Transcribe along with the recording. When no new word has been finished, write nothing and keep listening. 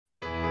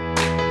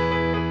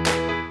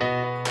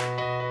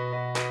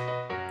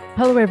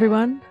Hello,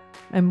 everyone,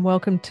 and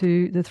welcome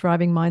to the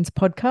Thriving Minds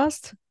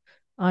podcast.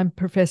 I'm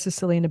Professor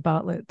Selena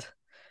Bartlett,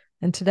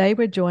 and today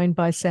we're joined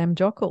by Sam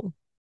Jockel,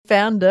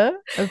 founder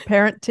of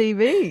Parent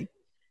TV.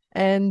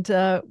 And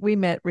we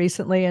met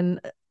recently,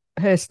 and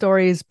her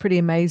story is pretty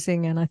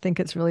amazing. And I think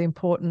it's really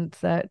important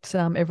that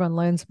everyone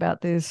learns about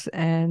this.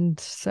 And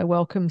so,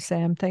 welcome,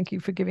 Sam. Thank you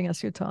for giving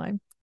us your time.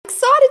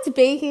 Excited to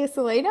be here,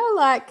 Selena.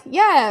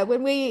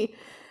 When we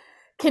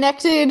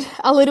connected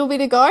a little bit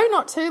ago,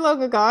 not too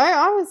long ago,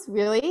 I was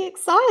really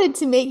excited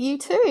to meet you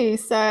too.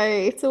 So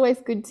it's always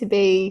good to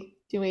be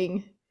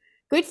doing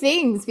good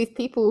things with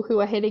people who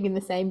are heading in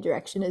the same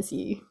direction as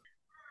you.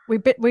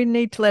 We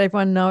need to let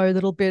everyone know a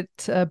little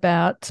bit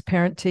about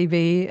Parent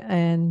TV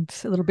and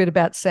a little bit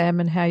about Sam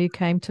and how you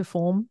came to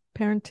form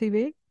Parent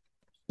TV.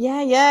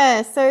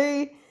 Yeah.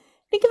 So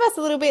think of us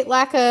a little bit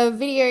like a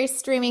video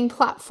streaming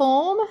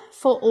platform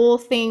for all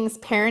things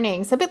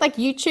parenting. So a bit like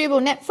YouTube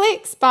or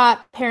Netflix,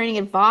 but parenting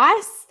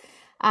advice.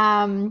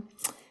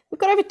 We've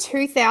got over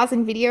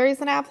 2,000 videos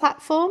on our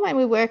platform, and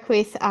we work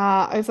with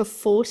over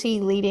 40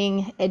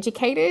 leading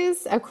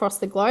educators across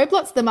the globe.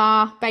 Lots of them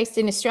are based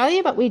in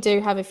Australia, but we do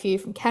have a few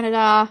from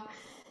Canada,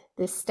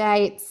 the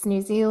States,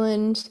 New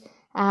Zealand.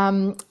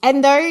 And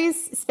those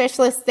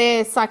specialists,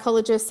 they're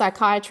psychologists,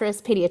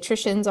 psychiatrists,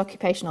 pediatricians,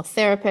 occupational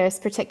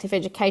therapists, protective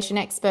education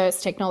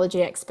experts,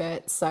 technology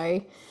experts.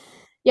 So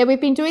yeah,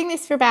 we've been doing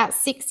this for about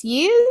 6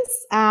 years,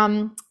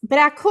 but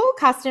our core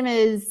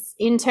customers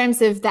in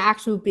terms of the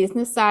actual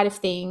business side of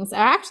things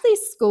are actually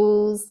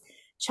schools,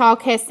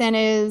 childcare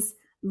centres,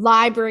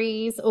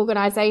 libraries,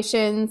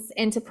 organisations,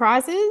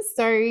 enterprises.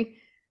 So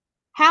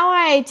how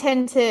I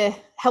tend to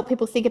help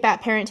people think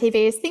about Parent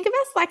TV is think of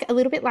us like a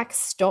little bit like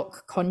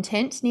stock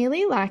content,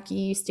 nearly like you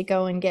used to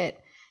go and get,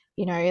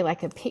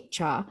 like a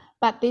picture.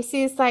 But this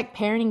is like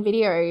parenting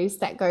videos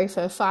that go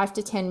for 5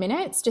 to 10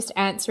 minutes, just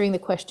answering the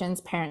questions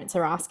parents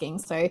are asking.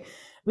 So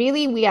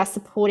really we are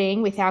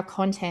supporting with our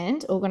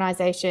content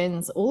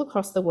organizations all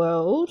across the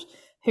world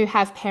who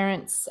have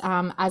parents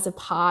as a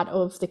part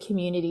of the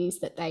communities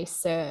that they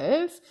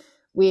serve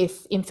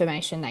with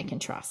information they can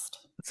trust.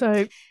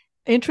 So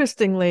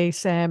interestingly,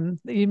 Sam,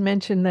 you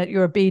mentioned that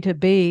you're a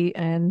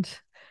B2B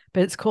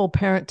but it's called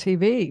Parent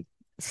TV.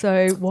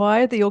 So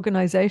why are the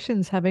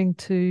organizations having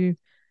to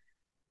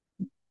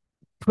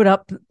put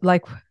up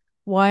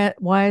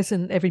why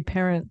isn't every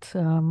parent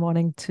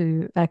wanting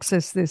to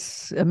access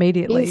this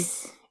immediately?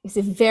 This is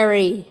a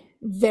very,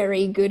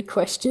 very good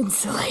question,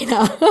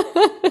 Selena.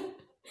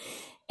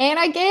 And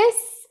I guess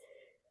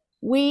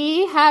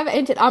we have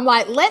entered, I'm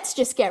like, let's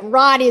just get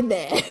right in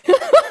there,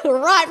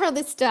 right from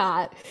the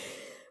start.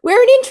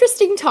 We're in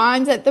interesting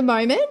times at the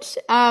moment,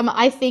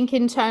 I think,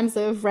 in terms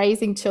of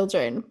raising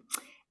children.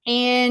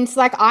 And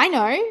I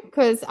know,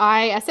 because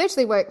I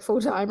essentially work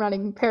full-time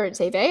running Parent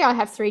TV. I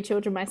have 3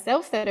 children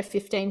myself that are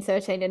 15,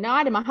 13 and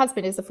 9, and my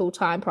husband is a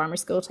full-time primary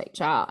school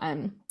teacher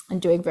and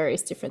doing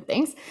various different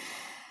things.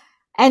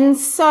 And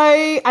so,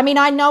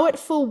 I know it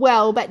full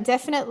well, but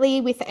definitely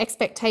with the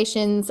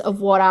expectations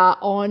of what are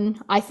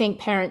on, I think,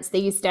 parents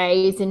these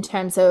days in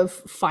terms of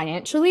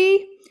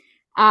financially,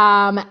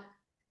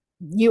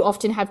 you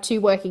often have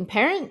 2 working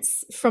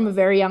parents from a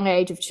very young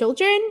age of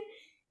children.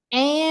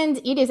 And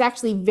it is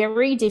actually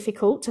very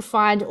difficult to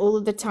find all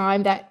of the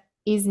time that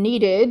is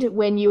needed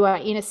when you are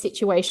in a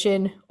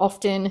situation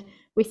often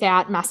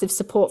without massive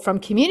support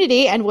from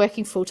community and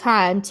working full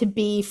time to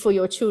be for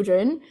your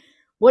children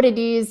what it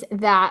is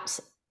that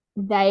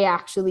they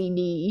actually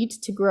need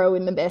to grow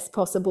in the best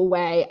possible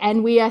way.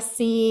 And we are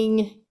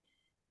seeing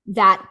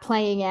that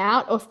playing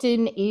out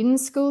often in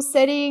school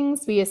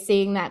settings. We are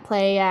seeing that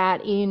play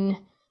out in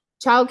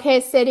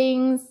childcare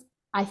settings.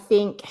 I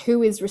think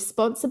who is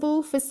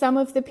responsible for some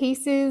of the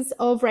pieces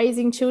of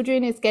raising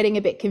children is getting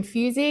a bit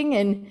confusing,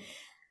 and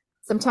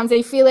sometimes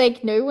I feel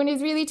like no one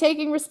is really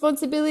taking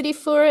responsibility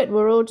for it.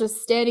 We're all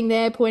just standing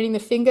there pointing the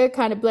finger,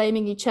 kind of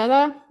blaming each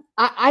other.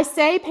 I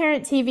say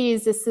Parent TV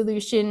is a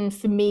solution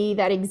for me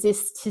that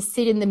exists to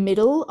sit in the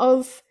middle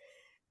of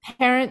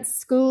parents,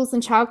 schools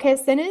and childcare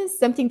centres,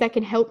 something that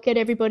can help get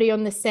everybody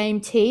on the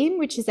same team,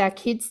 which is our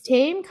kids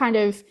team, kind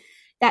of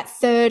that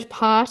third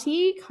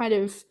party kind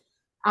of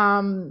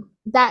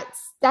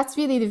that's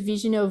really the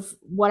vision of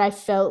what I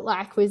felt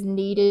like was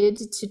needed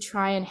to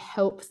try and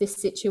help this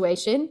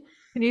situation.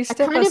 Can you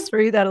step us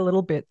through that a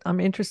little bit? I'm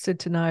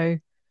interested to know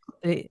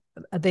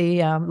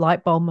the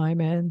light bulb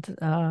moment,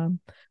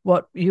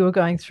 what you were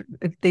going through.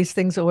 These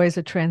things always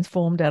are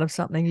transformed out of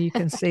something you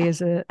can see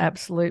as an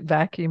absolute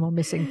vacuum or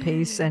missing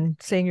piece. And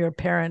seeing you're a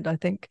parent, I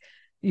think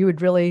you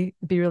would really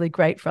be really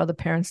great for other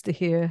parents to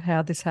hear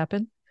how this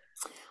happened.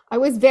 I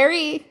was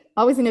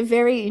in a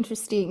very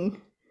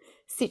interesting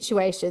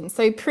situation.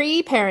 So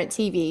pre-Parent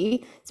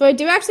TV, so I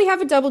do actually have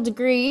a double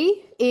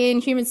degree in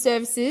human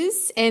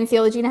services and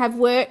theology, and I have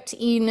worked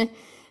in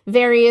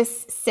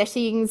various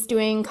settings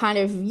doing kind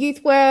of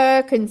youth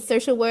work and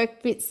social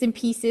work bits and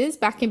pieces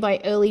back in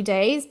my early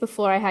days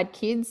before I had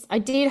kids. I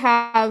did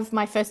have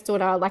my first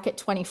daughter at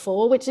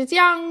 24, which is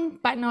young,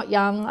 but not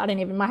young.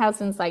 My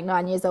husband's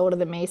 9 years older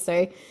than me,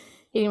 so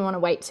He didn't want to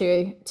wait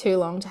too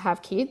long to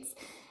have kids.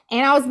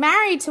 And I was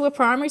married to a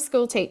primary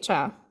school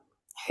teacher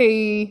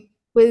who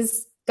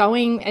was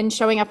going and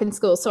showing up in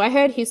school. So I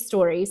heard his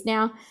stories.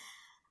 Now,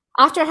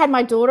 after I had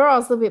my daughter, I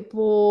was a little bit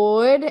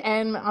bored,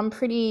 and I'm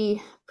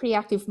pretty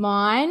active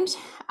mind.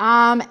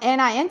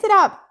 And I ended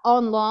up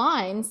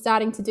online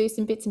starting to do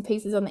some bits and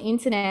pieces on the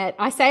internet.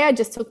 I say I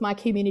just took my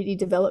community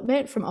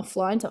development from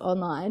offline to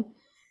online.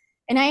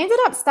 And I ended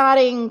up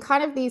starting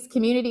kind of these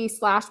community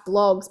 /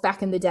 blogs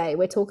back in the day.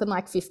 We're talking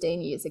like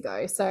 15 years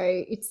ago. So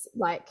it's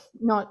like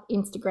not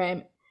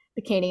Instagram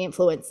bikini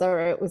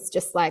influencer. It was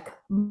just like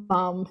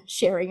mum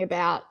sharing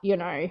about,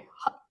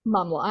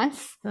 mum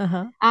life.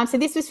 So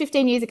this was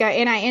 15 years ago.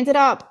 And I ended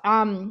up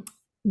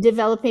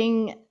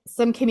developing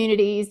some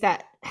communities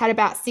that had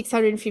about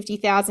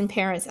 650,000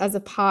 parents as a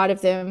part of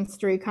them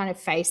through kind of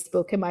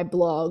Facebook and my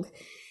blog.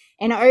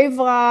 And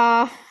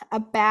over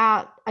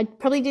I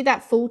probably did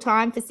that full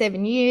time for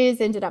 7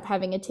 years, ended up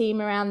having a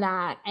team around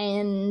that.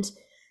 And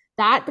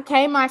that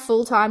became my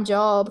full-time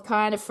job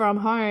kind of from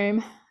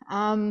home.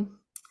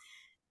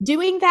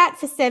 Doing that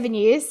for 7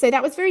 years. So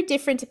that was very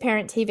different to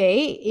Parent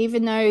TV,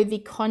 even though the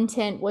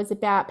content was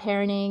about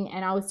parenting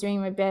and I was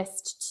doing my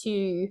best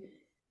to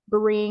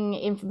bring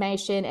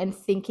information and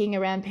thinking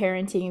around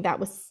parenting that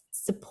was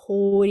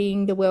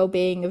supporting the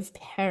well-being of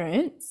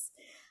parents.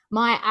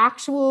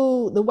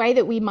 The way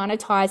that we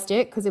monetized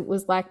it, because it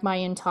was like my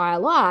entire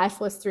life,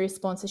 was through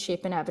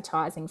sponsorship and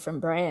advertising from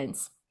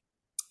brands.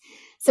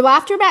 So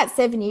after about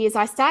 7 years,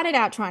 I started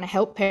out trying to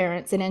help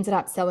parents and ended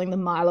up selling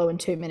them Milo and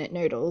 2-minute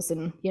noodles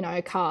and,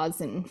 cars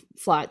and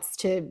flights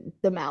to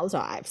the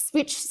Maldives,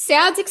 which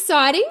sounds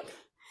exciting.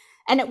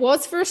 And it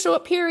was for a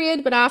short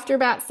period, but after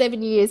about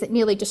 7 years, it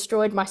nearly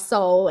destroyed my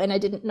soul and I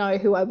didn't know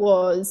who I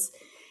was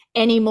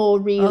anymore,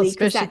 really,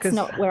 because that's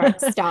not where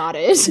I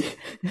started.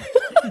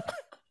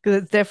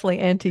 Because it's definitely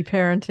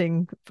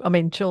anti-parenting,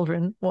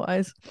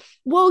 children-wise.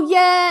 Well,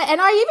 yeah,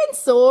 and I even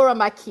saw on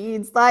my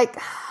kids, I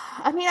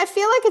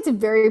feel like it's a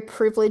very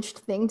privileged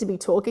thing to be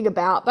talking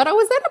about, but I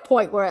was at a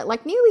point where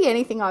nearly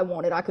anything I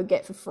wanted I could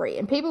get for free,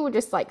 and people were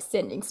just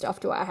sending stuff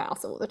to our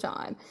house all the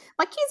time.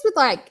 My kids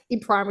would in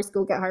primary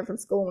school get home from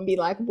school and be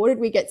like, what did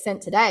we get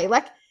sent today?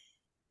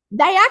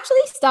 They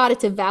actually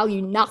started to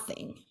value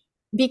nothing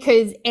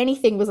because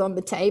anything was on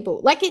the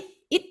table.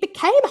 It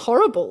became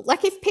horrible.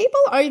 If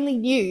people only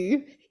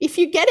knew, if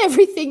you get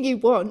everything you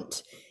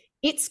want,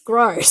 it's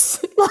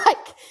gross.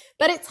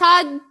 But it's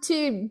hard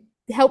to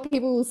help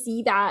people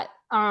see that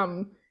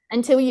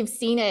until you've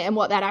seen it and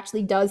what that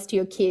actually does to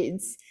your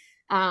kids.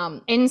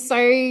 And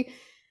so,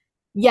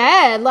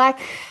 yeah,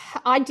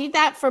 I did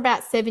that for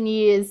about 7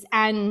 years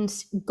and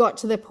got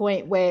to the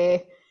point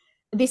where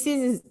this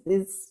is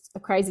a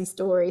crazy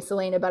story,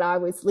 Selena, but I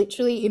was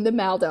literally in the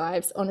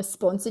Maldives on a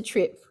sponsored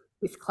trip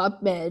with Club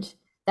Med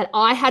that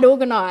I had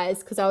organized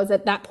because I was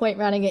at that point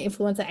running an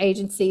influencer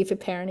agency for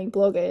parenting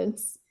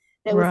bloggers.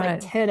 There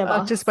was 10 of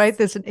us. Just wait,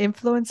 there's an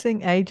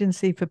influencing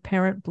agency for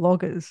parent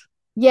bloggers.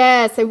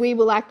 Yeah, so we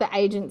were the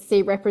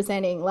agency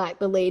representing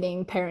the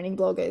leading parenting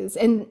bloggers,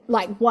 and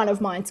one of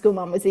mine, school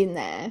mum, was in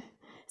there.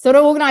 So it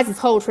organized this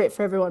whole trip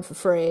for everyone for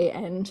free,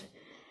 and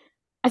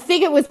I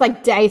think it was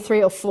day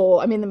 3 or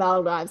 4. I'm in the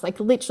Maldives,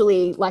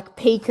 literally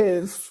peak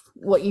of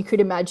what you could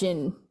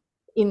imagine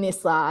in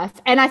this life.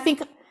 And I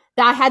think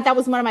that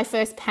was one of my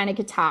first panic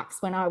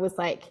attacks when I was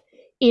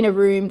in a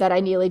room that I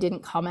nearly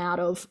didn't come out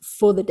of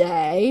for the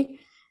day.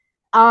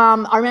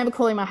 I remember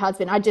calling my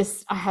husband.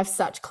 I have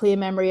such clear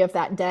memory of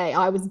that day.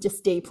 I was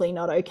just deeply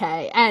not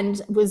okay and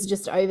was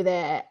just over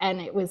there. And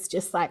it was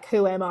just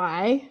who am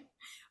I?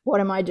 What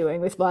am I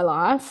doing with my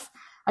life?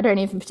 I don't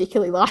even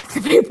particularly like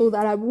the people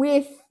that I'm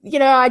with.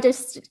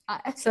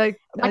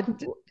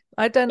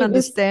 I don't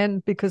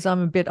understand because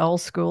I'm a bit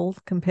old school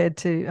compared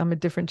to, I'm a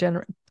different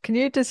generation. Can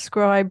you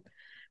describe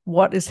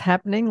what is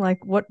happening?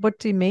 What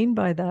do you mean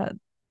by that?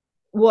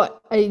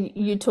 What are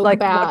you talking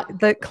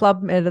about? The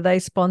Club Med, are they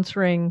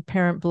sponsoring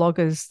parent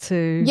bloggers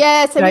to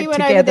so we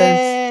went over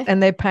there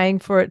and they're paying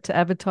for it to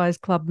advertise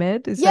Club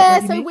Med?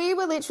 We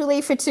were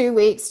literally for 2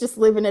 weeks just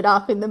living it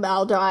up in the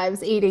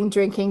Maldives, eating,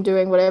 drinking,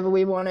 doing whatever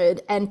we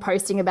wanted and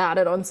posting about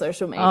it on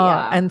social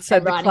media. And so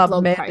the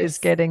Club Med is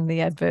getting the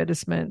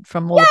advertisement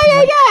from all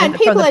and from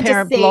people the are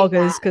parent just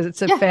bloggers because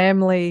it's a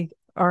family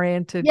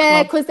oriented.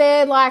 Yeah, because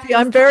they're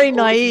I'm very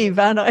naive,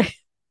 aren't I?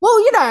 Well,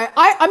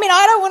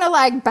 I don't want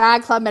to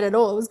bag Club Med at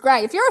all. It was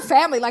great. If you're a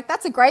family,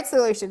 that's a great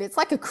solution. It's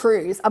like a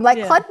cruise.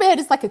 Club Med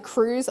is like a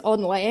cruise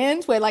on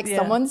land where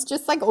someone's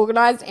just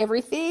organized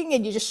everything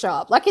and you just show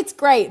up. It's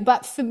great.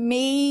 But for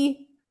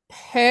me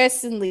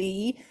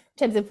personally, in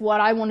terms of what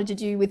I wanted to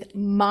do with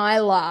my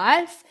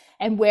life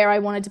and where I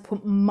wanted to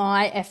put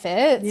my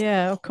efforts.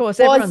 Yeah, of course.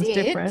 Everyone's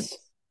different.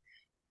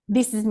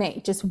 This is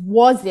me. Just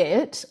was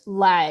it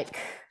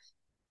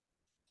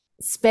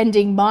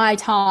spending my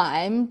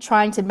time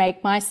trying to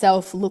make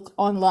myself look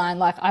online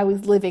like I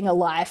was living a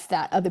life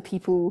that other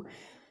people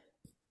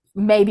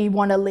maybe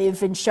want to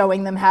live and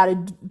showing them how to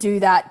do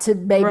that to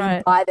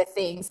maybe buy the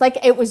things.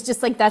 It was just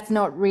that's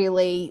not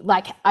really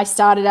I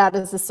started out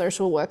as a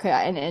social worker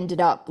and ended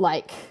up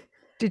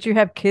Did you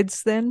have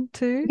kids then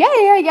too? Yeah.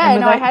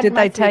 And No, I had did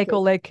my they 3 take kids.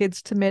 all their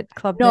kids to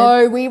Club Med?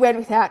 No, we went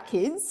without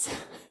kids.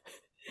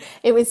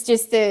 It was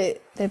just the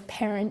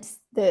parents,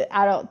 the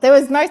adult. There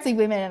was mostly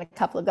women and a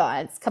couple of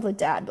guys, a couple of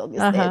dad bloggers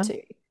there Uh-huh.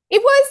 too.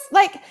 It was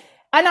like,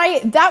 and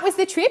that was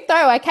the trip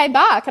though. I came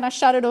back and I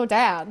shut it all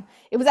down.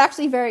 It was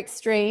actually very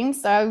extreme.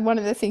 So one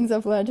of the things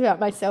I've learned about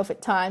myself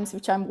at times,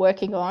 which I'm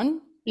working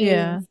on,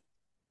 Yeah. is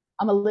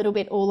I'm a little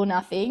bit all or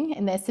nothing,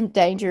 and there's some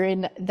danger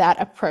in that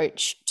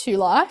approach to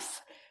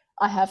life.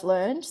 I have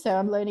learned, so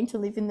I'm learning to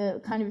live in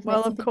the kind of Well,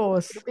 messy of between a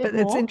course. little bit But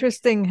it's more.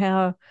 interesting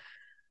how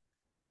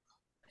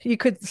you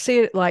could see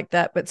it like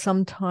that, but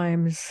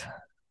sometimes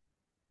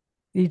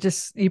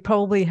you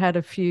probably had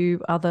a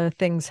few other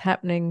things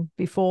happening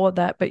before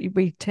that, but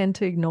we tend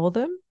to ignore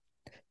them.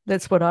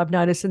 That's what I've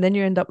noticed. And then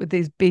you end up with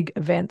these big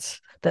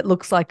events that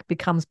looks like it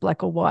becomes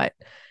black or white.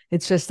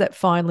 It's just that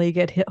finally you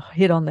get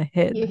hit on the You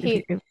head. If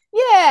hit, you,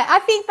 yeah. I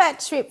think that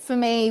trip for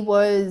me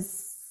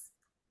was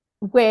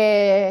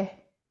where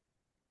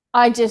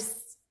I just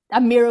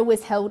a mirror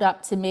was held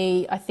up to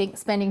me. I think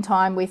spending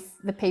time with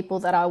the people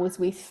that I was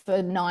with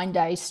for 9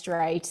 days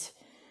straight,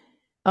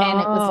 and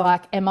it was oh,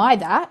 like, am I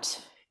that?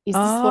 Is this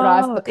what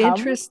I've oh, become?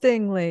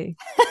 interestingly.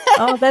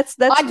 Oh, that's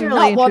I do really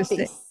not want interesting.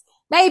 this.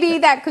 Maybe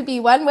that could be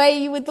one way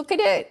you would look at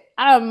it.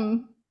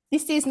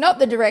 This is not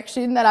the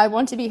direction that I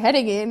want to be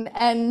heading in.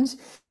 And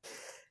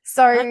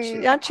so,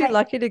 Aren't you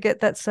lucky to get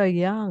that so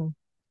young?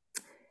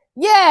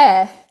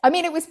 yeah, I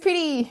mean, it was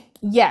pretty,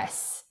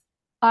 yes.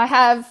 I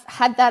have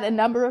had that a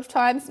number of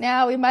times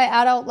now in my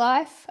adult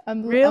life.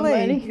 I'm Really?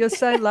 learning You're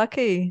so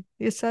lucky.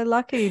 You're so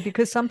lucky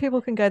because some people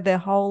can go their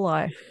whole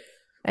life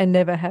and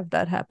never have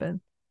that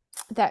happen.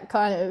 that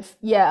kind of,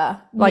 yeah,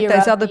 Like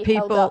those mirror other be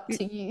held people, up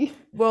to you.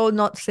 well,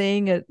 not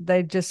seeing it,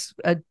 they just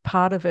are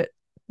part of it,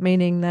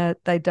 meaning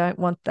that they don't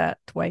want that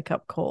wake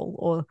up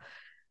call,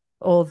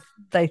 or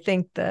they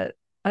think that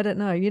I don't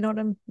know. Do you know what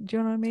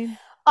I mean?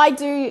 I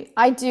do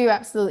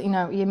absolutely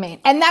know what you mean.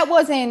 And that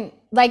wasn't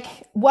like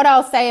what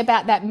I'll say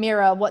about that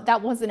mirror, what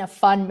that wasn't a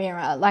fun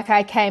mirror. Like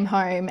I came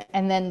home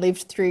and then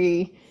lived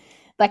through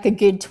like a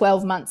good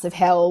 12 months of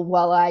hell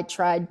while I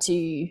tried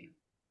to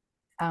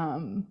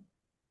um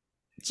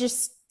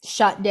just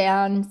shut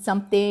down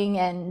something.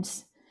 And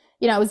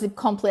it was a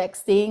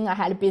complex thing. I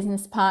had a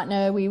business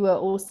partner. We were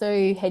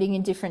also heading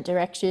in different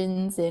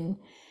directions, and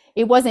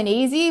it wasn't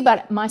easy,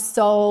 but my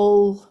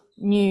soul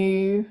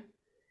knew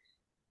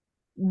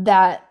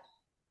that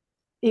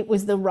it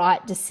was the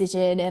right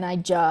decision, and I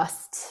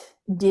just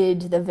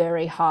did the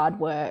very hard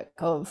work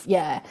of,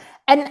 yeah.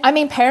 And I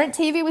mean, Parent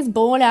TV was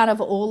born out of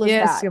all of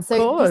Yes, that. of So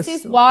this course.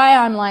 is why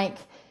I'm like,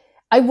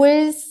 I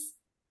was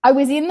I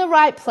was in the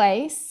right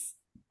place,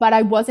 but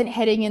I wasn't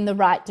heading in the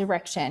right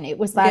direction. It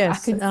was like I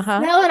Yes. could Uh-huh.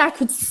 smell and I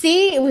could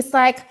see. It was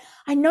like,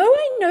 I know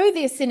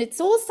this, and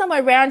it's all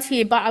somewhere around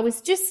here, but I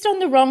was just on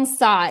the wrong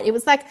side. It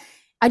was like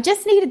I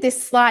just needed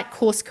this slight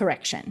course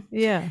correction.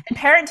 Yeah. And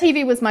Parent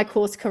TV was my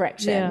course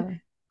correction.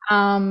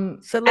 Yeah.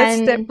 So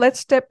And let's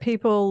step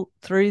people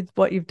through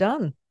what you've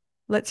done.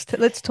 Let's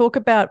talk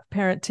about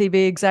Parent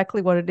TV,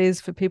 exactly what it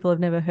is for people who've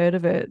never heard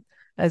of it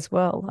as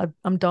well.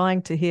 I'm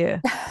dying to hear.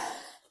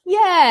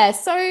 yeah,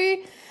 so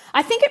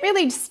I think it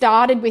really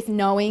started with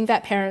knowing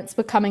that parents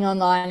were coming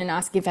online and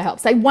asking for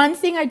help. So one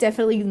thing I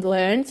definitely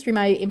learned through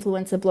my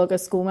influencer blogger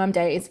school mum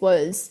days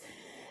was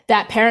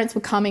that parents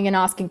were coming and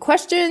asking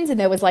questions, and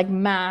there was like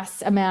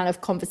mass amount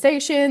of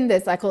conversation.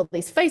 There's like all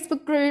these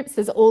Facebook groups.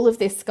 There's all of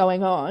this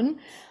going on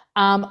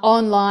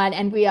online,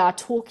 and we are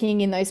talking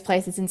in those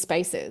places and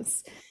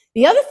spaces.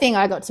 The other thing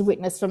I got to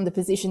witness from the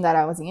position that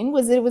I was in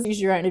was that it was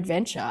use your own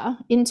adventure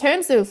in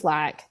terms of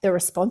like the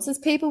responses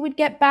people would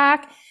get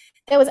back.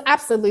 There was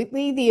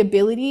absolutely the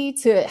ability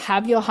to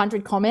have your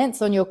 100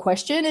 comments on your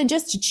question and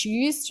just to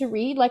choose to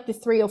read like the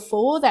 3 or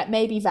 4 that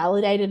may be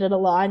validated and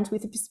aligned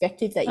with the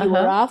perspective that you were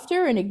Uh-huh.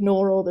 after, and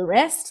ignore all the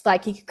rest.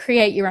 Like you could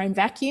create your own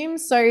vacuum.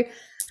 So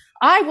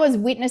I was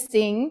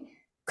witnessing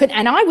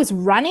and I was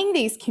running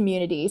these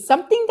communities,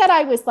 something that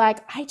I was like,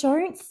 I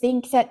don't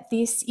think that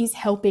this is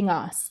helping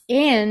us.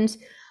 And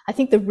I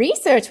think the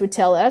research would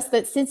tell us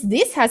that since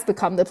this has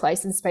become the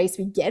place and space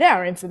we get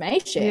our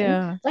information,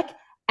 Yeah. like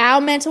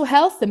our mental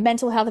health, the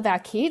mental health of our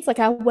kids, like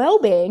our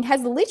well-being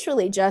has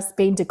literally just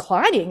been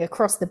declining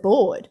across the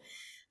board.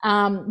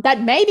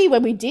 That maybe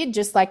when we did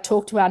just like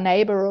talk to our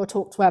neighbor or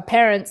talk to our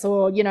parents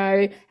or,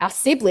 our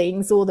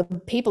siblings or the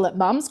people at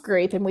mum's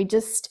group, and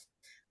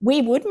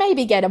we would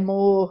maybe get a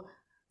more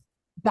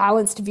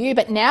balanced view.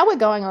 But now we're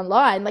going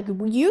online, like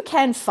you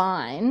can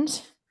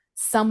find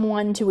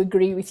someone to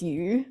agree with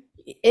you,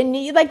 and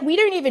like we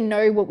don't even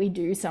know what we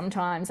do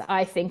sometimes,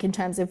 I think, in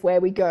terms of where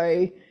we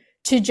go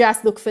to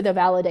just look for the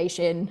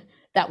validation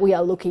that we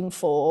are looking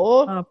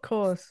for. Oh, of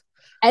course.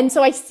 And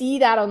so I see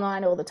that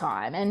online all the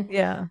time. And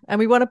Yeah. And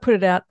we want to put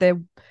it out there.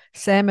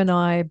 Sam and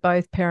I,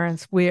 both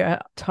parents, we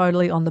are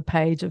totally on the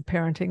page of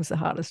parenting's the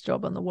hardest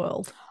job in the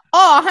world.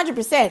 oh,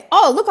 100%.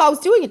 Oh, look, I was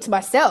doing it to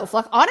myself.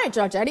 Like, I don't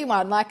judge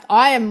anyone. Like,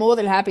 I am more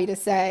than happy to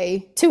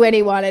say to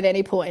anyone at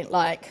any point,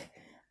 like,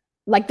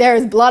 like there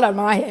is blood on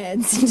my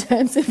hands in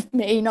terms of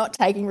me not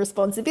taking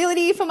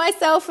responsibility for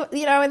myself,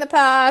 in the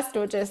past,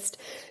 or just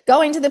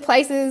going to the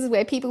places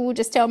where people will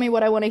just tell me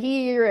what I want to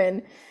hear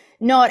and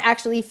not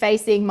actually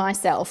facing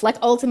myself. Like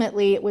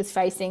ultimately it was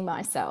facing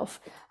myself.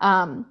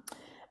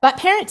 But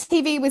Parent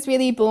TV was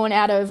really born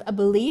out of a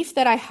belief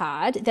that I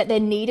had that there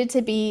needed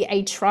to be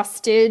a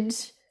trusted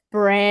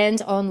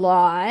brand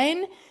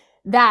online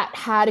that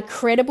had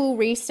credible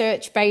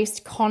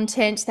research-based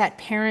content that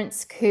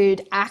parents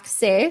could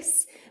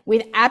access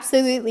with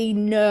absolutely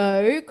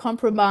no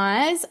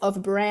compromise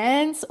of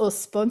brands or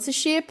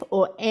sponsorship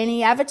or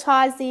any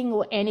advertising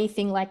or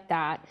anything like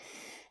that.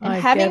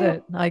 And Get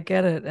it. I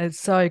get it. It's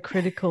so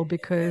critical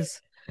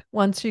because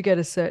once you get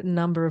a certain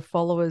number of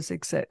followers,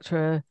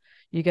 etc.,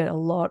 you get a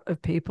lot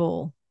of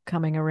people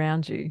coming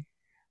around you.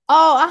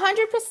 Oh,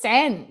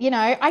 100%.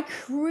 I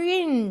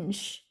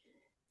cringe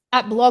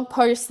at blog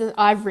posts that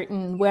I've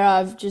written where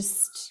I've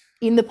just,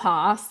 in the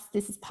past,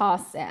 this is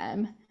past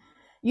Sam,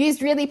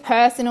 used really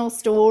personal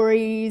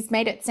stories,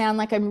 made it sound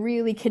like I'm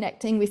really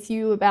connecting with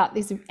you about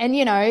this.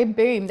 And,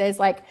 boom, there's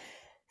like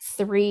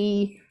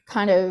 3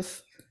 kind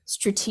of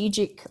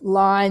strategic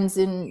lines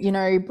and,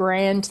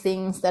 brand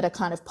things that are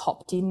kind of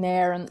popped in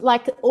there, and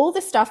like all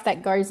the stuff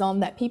that goes on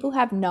that people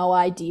have no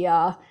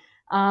idea.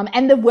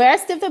 And the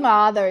worst of them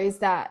are those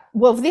that,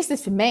 well, this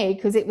is for me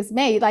because it was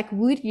me, like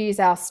would use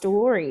our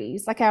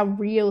stories, like our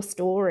real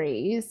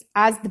stories,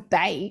 as the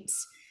bait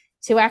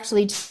to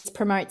actually just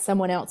promote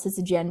someone else's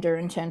agenda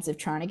in terms of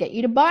trying to get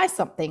you to buy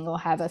something or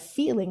have a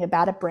feeling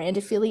about a brand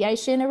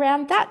affiliation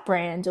around that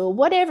brand or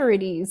whatever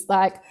it is.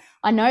 Like,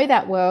 I know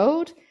that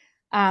world.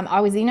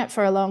 I was in it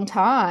for a long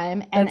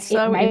time, and That's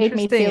so it made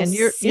me feel interesting.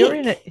 And you're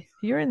in sick. it.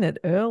 You're in it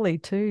early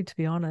too, to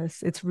be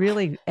honest. It's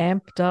really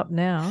amped up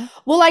now.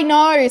 Well, I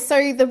know.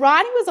 So the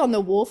writing was on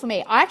the wall for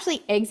me. I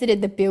actually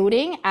exited the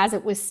building as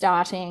it was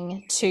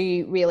starting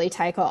to really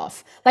take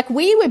off. Like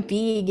we were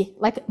big,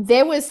 like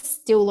there was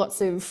still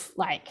lots of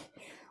like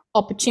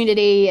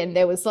opportunity and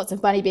there was lots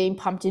of money being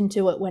pumped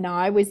into it when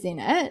I was in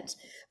it.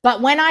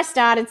 But when I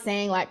started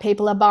seeing like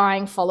people are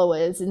buying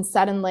followers and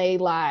suddenly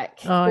like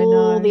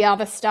all the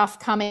other stuff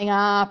coming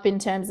up in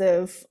terms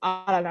of,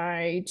 I don't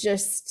know,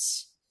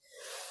 just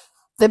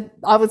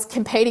I was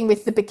competing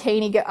with the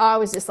bikini girl. I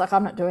was just like,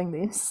 I'm not doing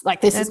this.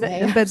 Like this is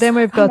me. But then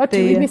we've got I'm not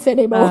doing this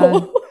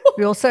anymore.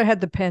 We also had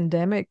the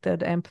pandemic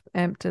that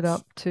amped it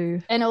up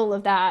too. And all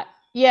of that.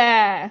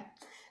 Yeah.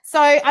 So,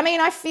 I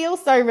mean, I feel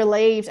so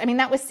relieved. I mean,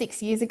 that was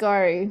 6 years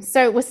ago.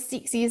 So it was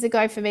 6 years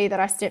ago for me that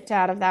I stepped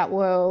out of that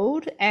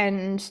world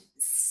and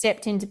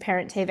stepped into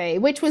Parent TV,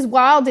 which was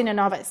wild in and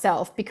of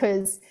itself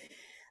because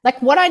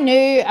like what I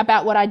knew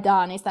about what I'd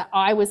done is that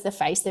I was the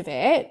face of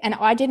it and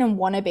I didn't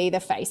want to be the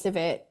face of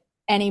it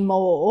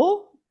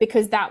anymore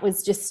because that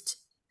was just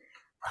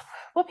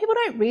what people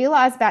don't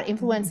realize about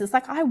influencers.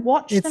 Like I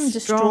watch them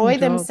destroy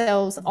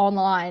themselves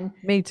online.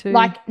 Me too.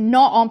 Like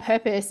not on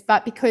purpose,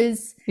 but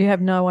because you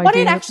have no idea what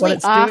it actually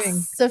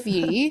asks doing. of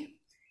you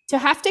to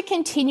have to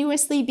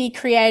continuously be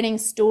creating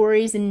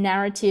stories and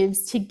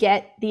narratives to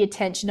get the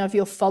attention of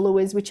your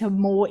followers, which are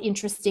more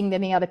interesting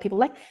than the other people.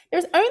 Like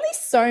there's only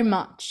so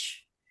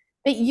much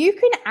that you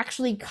can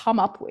actually come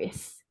up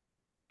with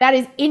that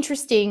is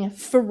interesting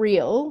for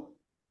real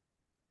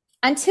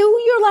until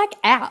you're like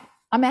out.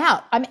 I'm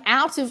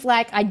out of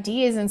like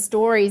ideas and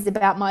stories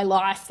about my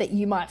life that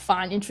you might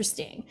find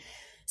interesting.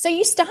 So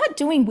you start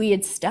doing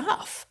weird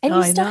stuff and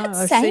you start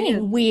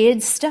saying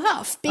weird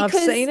stuff because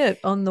I've seen it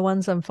on the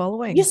ones I'm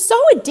following. You're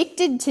so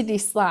addicted to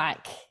this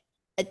like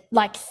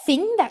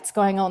thing that's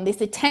going on,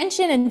 this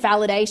attention and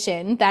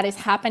validation that is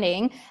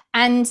happening.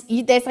 And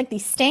there's like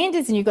these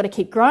standards and you've got to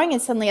keep growing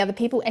and suddenly other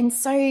people. And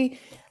so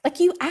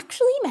like you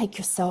actually make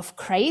yourself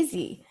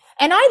crazy.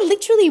 And I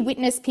literally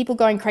witnessed people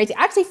going crazy.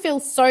 I actually feel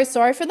so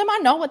sorry for them. I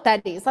know what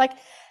that is. Like,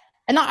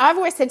 and I've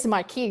always said to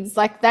my kids,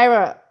 like they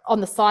were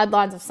on the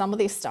sidelines of some of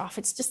this stuff.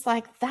 It's just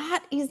like,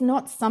 that is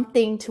not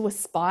something to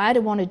aspire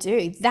to want to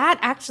do. That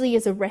actually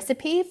is a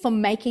recipe for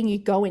making you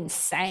go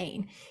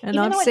insane. And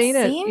I've seen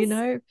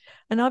it,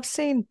 and I've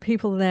seen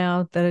people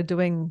now that are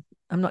doing,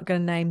 I'm not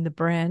going to name the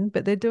brand,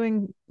 but they're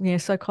doing,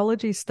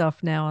 psychology stuff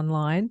now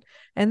online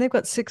and they've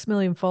got 6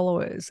 million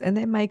followers and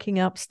they're making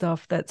up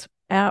stuff that's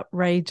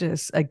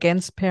outrageous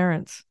against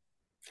parents.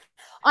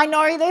 I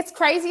know there's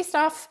crazy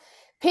stuff.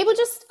 People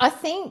just, I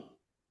think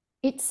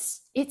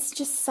it's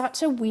just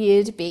such a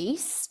weird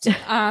beast.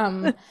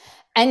 And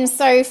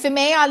so for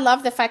me, I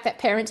love the fact that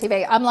Parent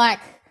TV,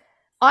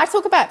 I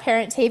talk about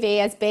Parent TV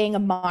as being a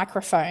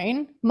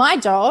microphone. My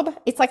job,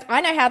 it's like,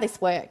 I know how this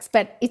works,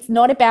 but it's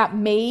not about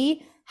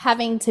me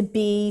having to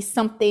be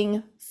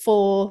something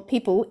for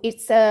people.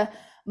 It's a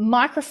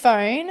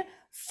microphone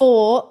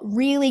for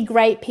really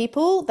great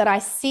people that I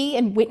see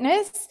and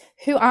witness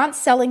who aren't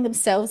selling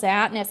themselves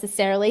out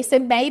necessarily. So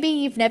maybe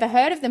you've never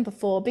heard of them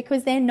before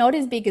because they're not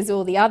as big as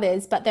all the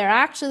others, but they're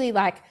actually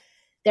like,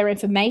 their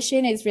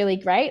information is really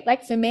great.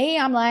 Like for me,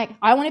 I'm like,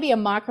 I want to be a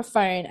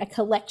microphone, a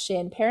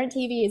collection. Parent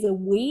TV is a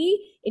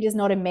we, it is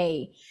not a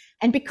me.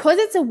 And because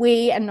it's a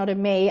we and not a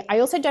me, I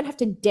also don't have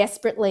to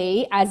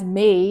desperately, as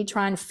me,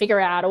 try and figure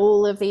out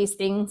all of these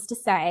things to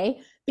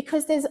say,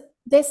 because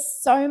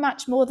there's so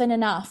much more than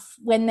enough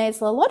when there's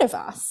a lot of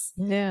us.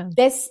 Yeah.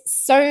 There's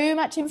so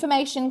much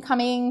information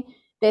coming.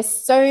 There's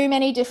so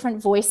many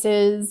different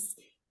voices.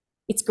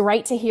 It's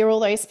great to hear all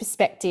those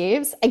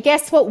perspectives. I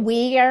guess what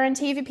we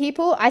guarantee for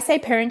people, I say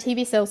Parent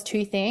TV sells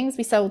two things.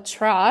 We sell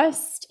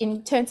trust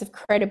in terms of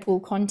credible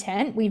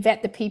content. We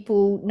vet the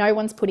people. No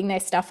one's putting their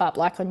stuff up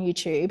like on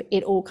YouTube.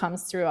 It all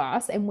comes through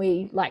us and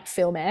we like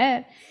film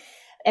it.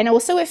 And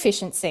also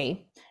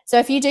efficiency. So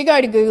if you do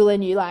go to Google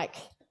and you like,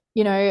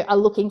 you know, are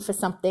looking for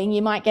something,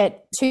 you might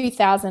get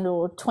 2,000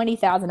 or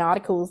 20,000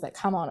 articles that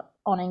come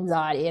on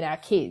anxiety in our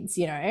kids,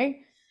 you know,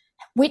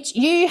 which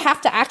you have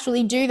to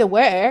actually do the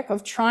work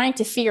of trying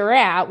to figure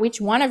out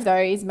which one of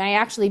those may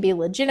actually be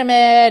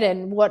legitimate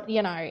and what,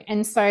 you know.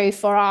 And so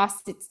for us,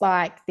 it's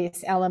like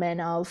this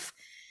element of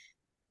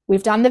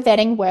we've done the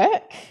vetting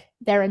work.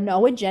 There are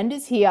no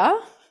agendas here.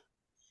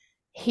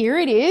 Here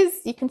it is.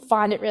 You can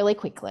find it really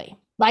quickly.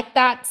 Like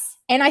that's,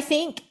 and I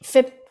think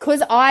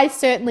because I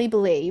certainly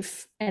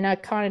believe, and I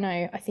kind of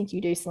know, I think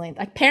you do, Celine,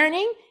 like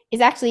parenting is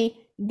actually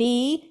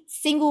the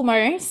single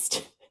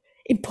most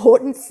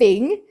important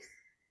thing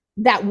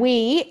that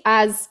we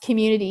as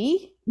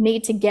community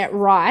need to get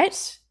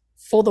right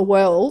for the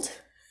world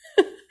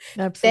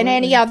than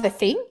any other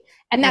thing.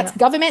 And that's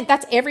government,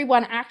 that's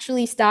everyone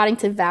actually starting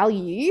to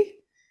value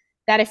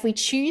that if we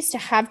choose to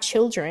have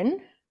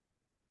children,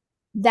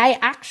 they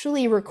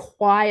actually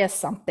require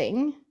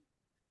something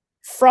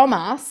from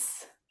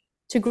us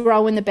to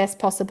grow in the best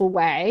possible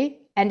way.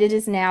 And it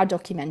is now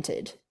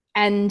documented.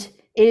 And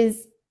it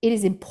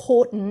is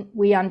important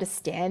we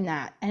understand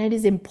that. And it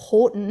is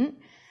important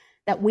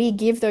that we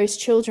give those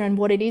children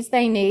what it is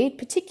they need,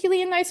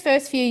 particularly in those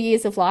first few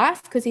years of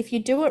life. Because if you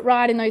do it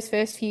right in those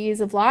first few years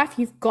of life,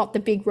 you've got the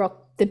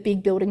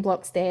big building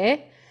blocks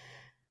there.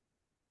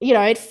 You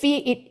know, it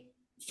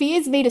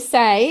fears me to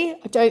say,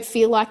 I don't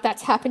feel like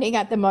that's happening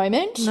at the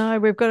moment. No,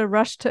 we've got to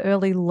rush to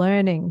early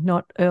learning,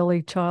 not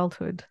early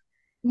childhood.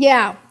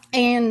 Yeah.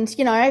 And,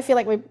 you know, I feel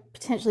like we're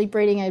potentially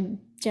breeding a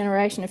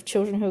generation of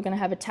children who are going to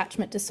have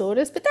attachment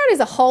disorders, but that is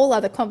a whole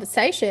other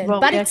conversation.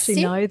 Well, but we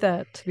actually know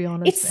that, to be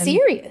honest. It's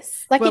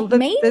serious. Like, well, it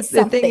means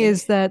something. The thing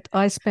is that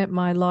I spent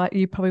my life,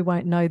 you probably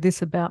won't know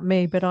this about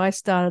me, but I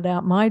started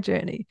out my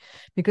journey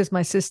because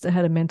my sister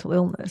had a mental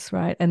illness,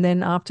 right? And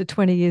then after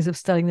 20 years of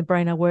studying the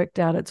brain, I worked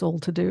out it's all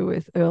to do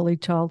with early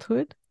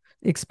childhood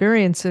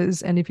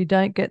experiences. And if you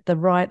don't get the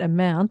right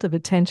amount of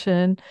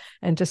attention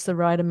and just the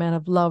right amount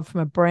of love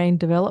from a brain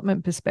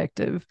development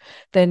perspective,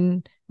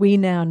 then we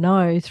now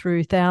know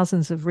through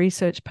thousands of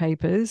research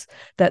papers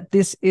that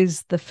this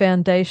is the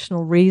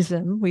foundational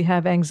reason we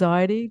have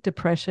anxiety,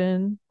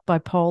 depression,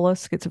 bipolar,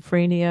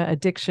 schizophrenia,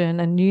 addiction,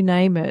 and you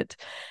name it.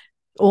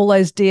 All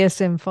those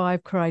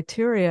DSM-5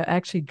 criteria are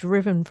actually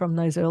driven from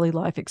those early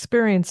life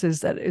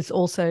experiences that is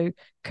also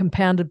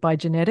compounded by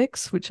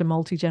genetics, which are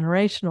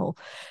multi-generational.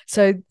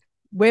 So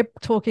we're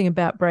talking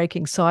about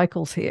breaking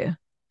cycles here.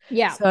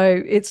 Yeah.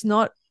 So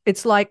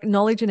it's like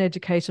knowledge and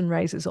education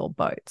raises all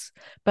boats.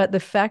 But the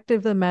fact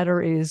of the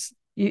matter is,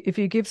 if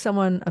you give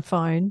someone a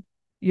phone,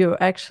 you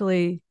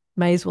actually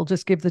may as well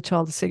just give the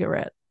child a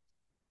cigarette.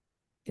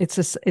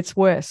 It's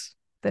worse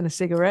than a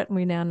cigarette, and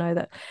we now know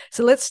that.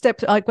 So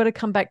I've got to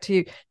come back to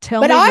you.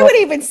 But I would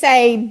even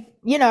say,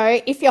 you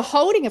know, if you're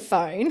holding a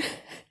phone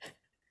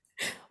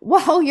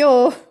while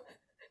you're,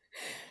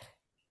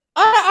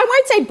 I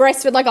won't say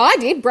breastfeed like I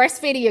did,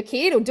 breastfeeding your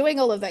kid or doing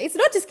all of that. It's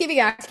not just giving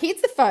our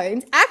kids the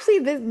phones. Actually,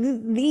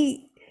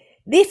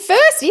 the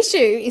first issue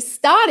is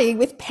starting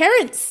with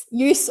parents'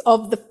 use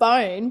of the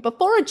phone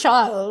before a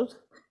child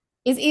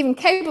is even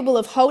capable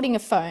of holding a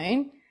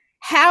phone.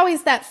 How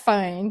is that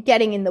phone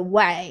getting in the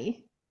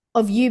way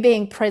of you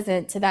being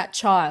present to that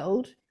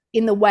child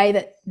in the way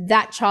that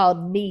that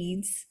child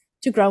needs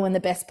to grow in the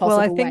best possible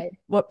way? Well, I think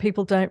what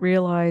people don't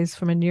realize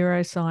from a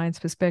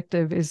neuroscience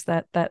perspective is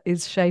that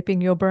is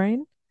shaping your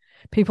brain.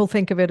 People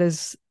think of it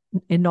as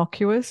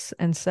innocuous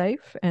and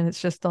safe and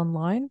it's just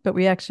online, but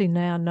we actually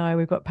now know,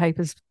 we've got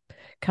papers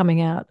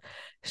coming out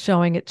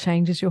showing it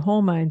changes your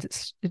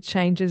hormones, it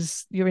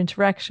changes your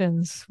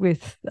interactions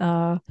with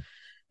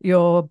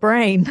your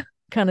brain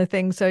kind of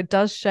thing. So it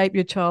does shape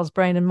your child's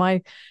brain. And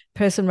my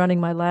person running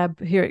my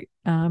lab here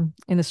in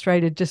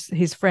Australia,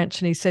 he's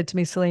French, and he said to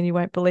me, Celine, you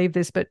won't believe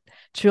this, but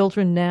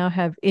children now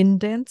have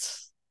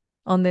indents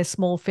on their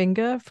small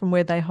finger from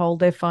where they hold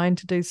their phone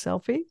to do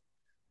selfie.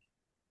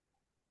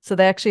 So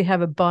they actually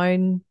have a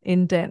bone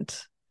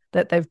indent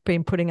that they've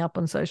been putting up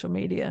on social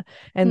media.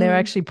 And they're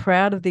actually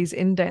proud of these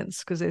indents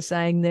because they're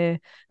saying they're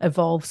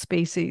evolved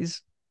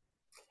species.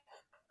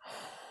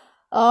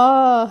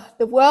 Oh,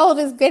 the world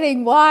is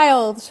getting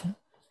wild.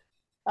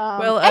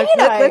 Well,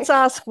 let's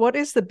ask, what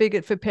is the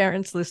biggest, for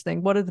parents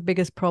listening, what are the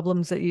biggest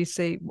problems that you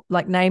see?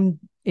 Like, name,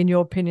 in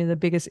your opinion, the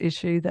biggest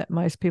issue that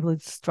most people are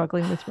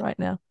struggling with right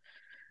now.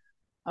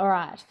 All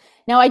right.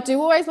 Now, I do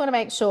always want to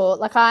make sure,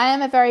 like, I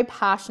am a very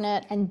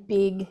passionate and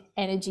big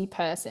energy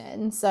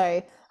person.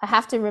 So I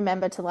have to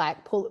remember to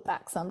like pull it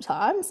back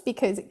sometimes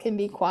because it can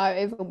be quite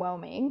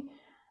overwhelming.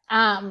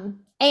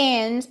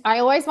 And I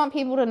always want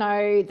people to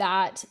know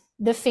that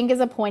the fingers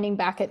are pointing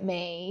back at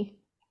me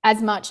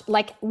as much,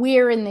 like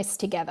we're in this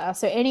together.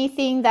 So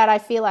anything that I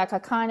feel like I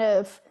kind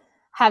of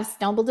have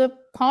stumbled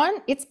upon,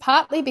 it's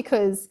partly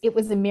because it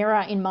was a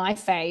mirror in my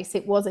face.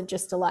 It wasn't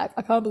just a like,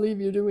 I can't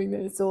believe you're doing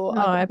this, or No,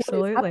 what is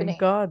absolutely. happening.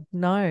 God,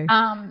 no.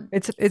 So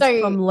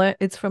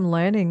It's from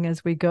learning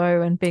as we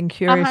go and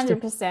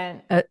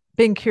 100%.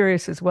 being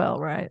curious as well,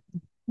 right?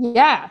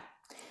 Yeah.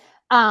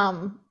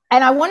 And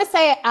I want to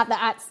say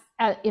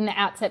in the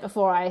outset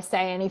before I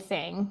say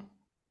anything,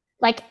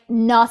 like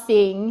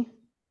nothing,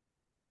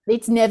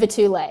 it's never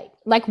too late.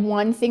 Like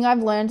one thing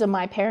I've learned on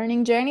my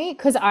parenting journey,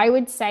 because I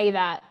would say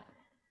that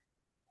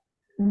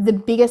the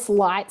biggest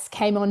lights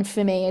came on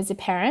for me as a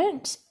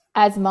parent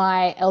as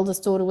my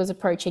eldest daughter was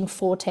approaching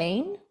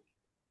 14.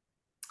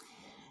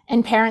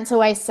 And parents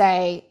always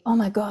say, oh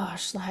my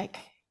gosh, like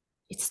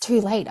it's too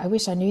late. I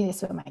wish I knew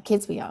this when my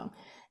kids were young.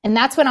 And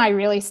that's when I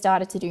really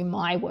started to do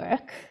my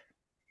work.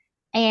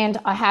 And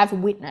I have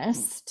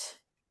witnessed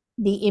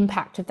the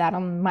impact of that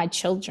on my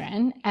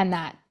children, and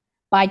that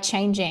by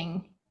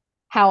changing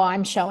how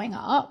I'm showing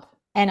up,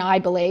 and I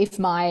believe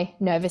my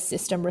nervous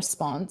system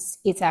response,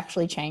 it's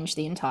actually changed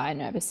the entire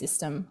nervous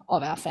system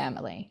of our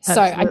family.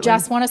 Absolutely. So I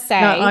just want to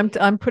say, no,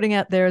 I'm putting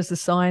out there as a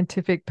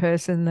scientific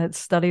person that's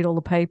studied all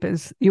the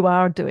papers. You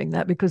are doing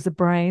that because the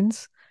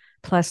brain's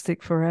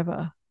plastic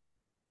forever.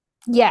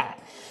 yeah.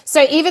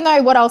 So even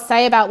though what I'll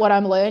say about what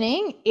I'm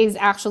learning is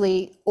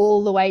actually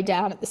all the way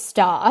down at the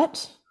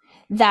start,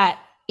 that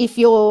if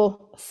you're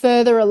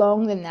further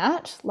along than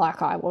that,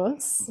 like I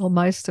was, Well,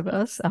 most of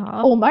us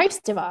are. or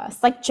most of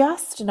us, like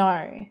just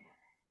know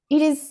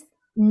it is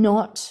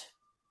not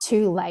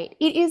too late.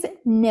 It is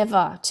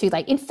never too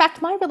late. In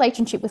fact, my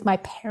relationship with my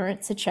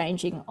parents are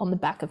changing on the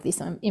back of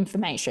this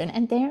information,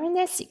 and they're in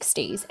their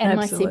 60s, and Absolutely.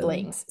 my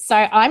siblings. So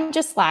I'm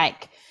just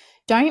like,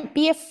 don't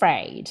be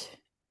afraid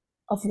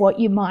of what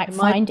you might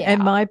find out.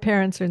 And my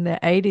parents are in their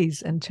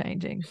 80s and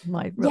changing.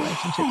 My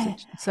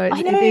relationships. Yeah, So I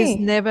it is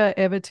know. never,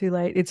 ever too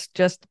late. It's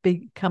just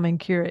becoming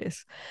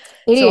curious.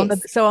 It So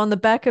is. on the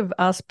back of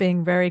us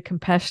being very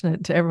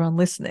compassionate to everyone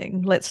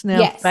listening, let's now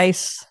Yes.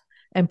 face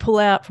and pull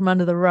out from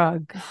under the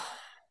rug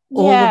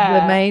all of the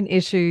Yeah. main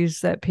issues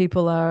that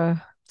people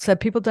are, so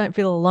people don't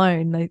feel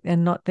alone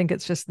and not think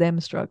it's just them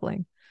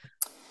struggling.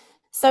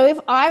 So if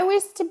I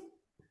was to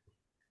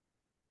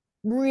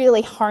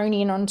really hone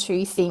in on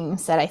two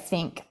things that I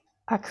think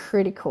are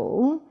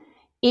critical,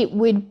 it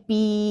would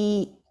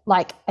be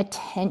like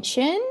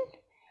attention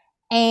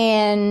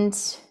and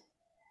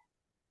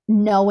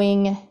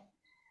knowing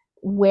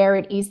where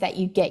it is that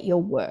you get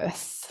your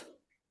worth.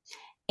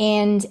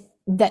 And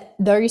that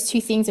those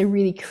two things are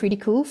really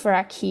critical for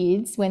our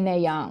kids when they're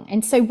young.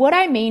 And so what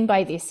I mean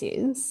by this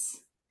is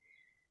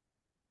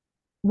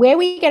where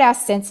we get our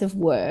sense of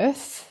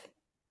worth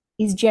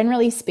is,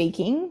 generally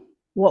speaking,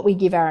 what we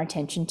give our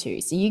attention to.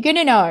 So you're going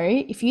to know,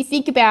 if you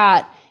think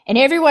about, and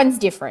everyone's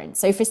different.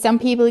 So for some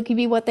people, it could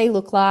be what they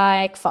look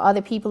like. For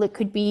other people, it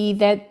could be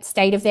the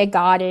state of their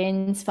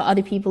gardens. For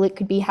other people, it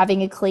could be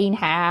having a clean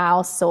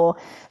house. Or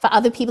for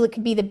other people, it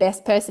could be the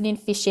best person in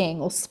fishing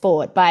or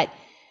sport. But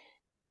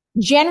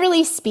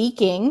generally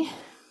speaking,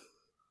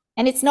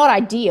 and it's not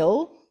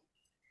ideal,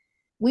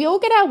 we all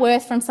get our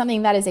worth from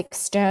something that is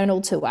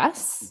external to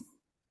us.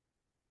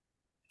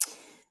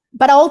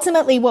 But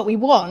ultimately, what we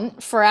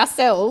want for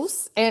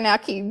ourselves and our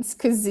kids,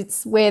 because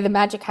it's where the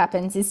magic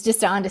happens, is just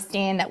to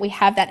understand that we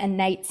have that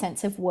innate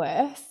sense of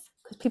worth.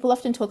 Because people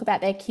often talk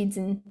about their kids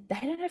and they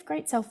don't have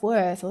great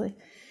self-worth.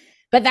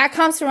 But that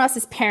comes from us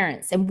as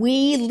parents. And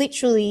we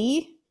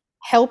literally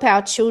help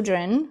our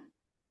children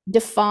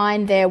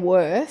define their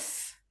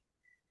worth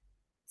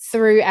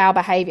through our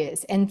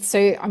behaviors. And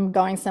so I'm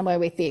going somewhere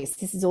with this.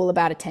 This is all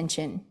about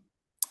attention.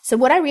 So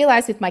what I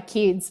realized with my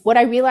kids, what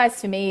I realized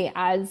for me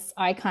as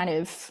I kind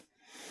of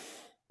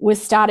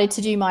was started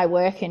to do my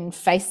work and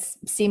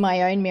see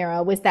my own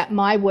mirror, was that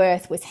my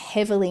worth was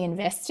heavily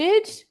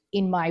invested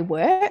in my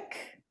work,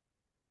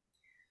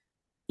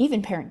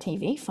 even Parent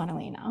TV,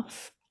 funnily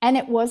enough. And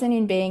it wasn't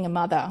in being a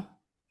mother.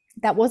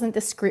 That wasn't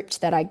the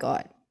script that I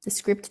got. The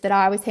script that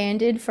I was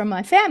handed from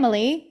my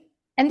family,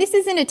 and this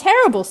isn't a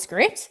terrible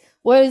script,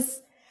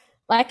 was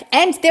like,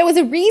 and there was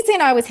a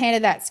reason I was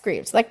handed that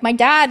script. Like my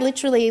dad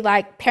literally,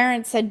 like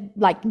parents had,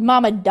 like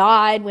mama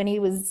died when he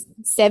was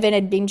 7,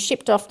 had been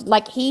shipped off.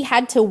 Like he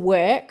had to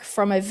work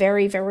from a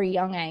very, very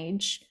young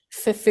age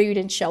for food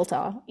and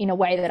shelter in a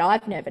way that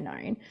I've never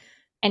known.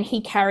 And he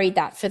carried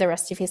that for the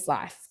rest of his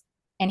life.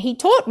 And he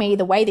taught me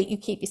the way that you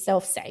keep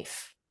yourself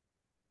safe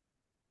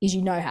is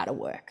you know how to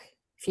work.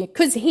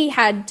 Because he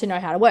had to know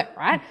how to work,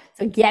 right?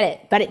 So get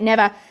it, but it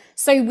never,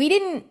 so we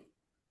didn't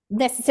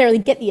necessarily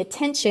get the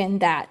attention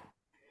that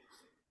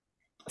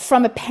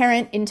from a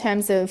parent, in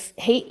terms of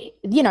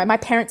my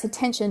parents'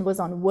 attention was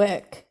on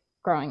work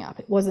growing up.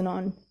 It wasn't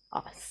on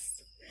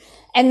us.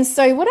 And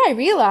so what I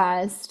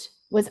realized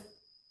was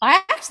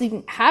I actually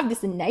didn't have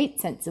this innate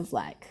sense of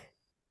like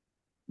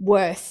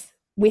worth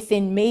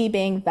within me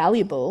being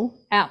valuable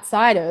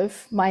outside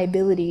of my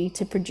ability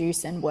to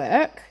produce and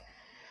work.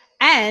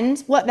 And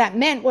what that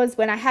meant was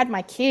when I had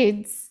my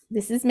kids,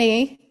 this is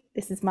me,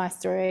 this is my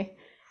story,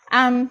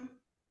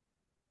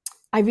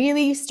 I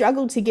really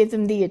struggled to give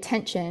them the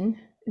attention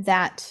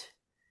that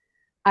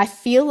I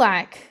feel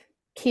like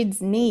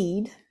kids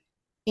need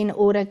in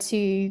order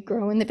to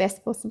grow in the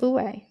best possible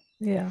way.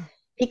 Yeah.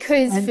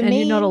 Because for me,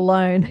 you're not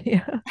alone.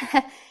 Yeah.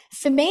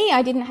 For me,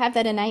 I didn't have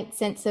that innate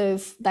sense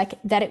of like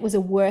that it was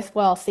a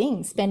worthwhile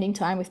thing spending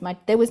time with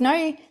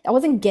I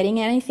wasn't getting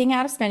anything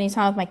out of spending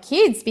time with my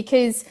kids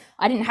because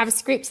I didn't have a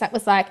script that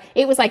was like,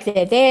 it was like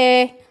they're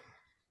there,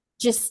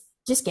 just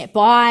get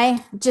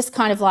by, just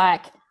kind of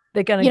like,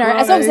 they're going to grow.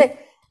 as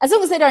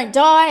long as they don't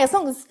die, as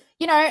long as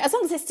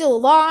they're still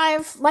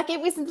alive. Like it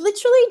was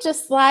literally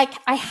just like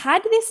I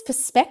had this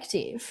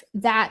perspective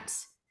that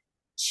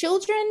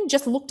children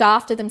just looked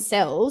after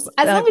themselves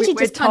as long as you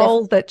just we're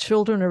told that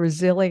children are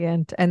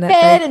resilient and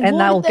that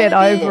they'll get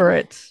over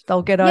it.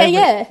 They'll get over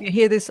it. You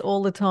hear this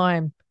all the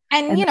time.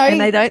 And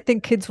they don't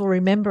think kids will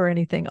remember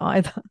anything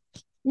either.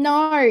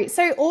 No.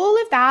 So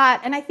all of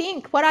that, and I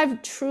think what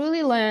I've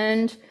truly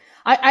learned,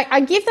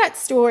 I give that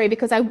story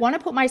because I want to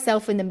put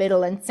myself in the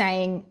middle and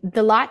saying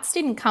the lights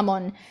didn't come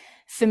on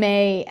for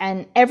me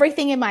and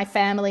everything in my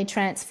family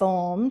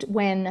transformed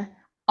when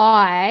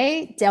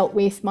I dealt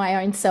with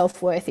my own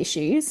self-worth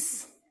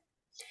issues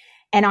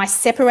and I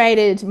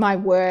separated my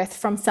worth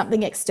from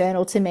something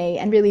external to me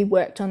and really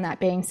worked on that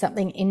being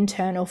something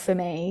internal for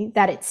me,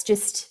 that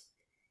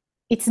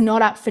it's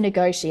not up for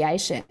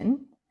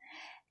negotiation.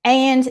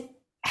 And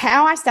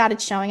how I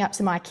started showing up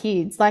to my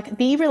kids, like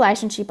the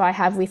relationship I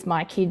have with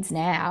my kids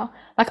now,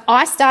 like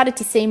I started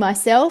to see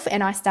myself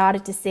and I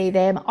started to see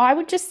them. I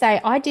would just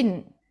say I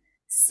didn't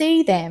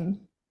see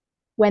them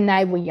when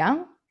they were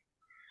young.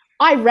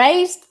 I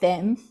raised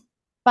them,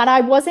 but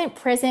I wasn't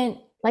present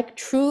like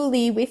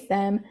truly with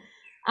them.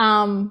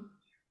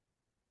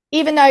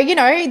 Even though,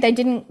 they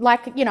didn't I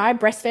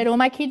breastfed all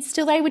my kids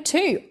till they were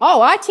 2.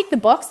 Oh, I ticked the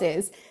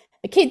boxes.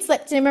 The kids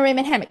slept in my room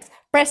in hammocks.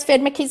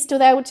 Breastfed my kids till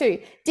they were 2.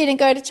 Didn't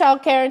go to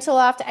childcare until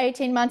after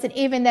 18 months. And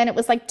even then it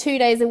was like 2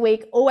 days a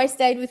week. Always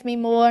stayed with me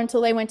more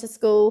until they went to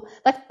school.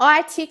 Like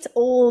I ticked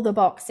all the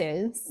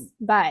boxes,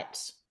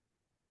 but...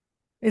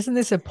 Isn't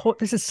this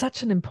this is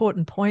such an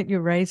important point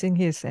you're raising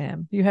here,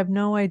 Sam. You have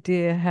no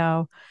idea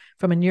how,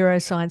 from a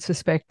neuroscience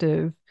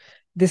perspective,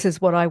 this is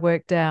what I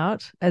worked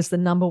out as the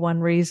number one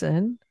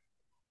reason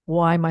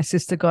why my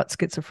sister got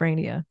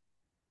schizophrenia.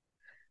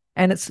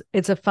 And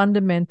it's a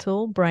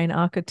fundamental brain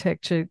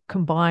architecture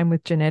combined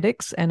with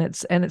genetics, and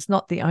it's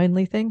not the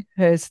only thing.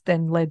 Hers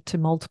then led to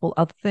multiple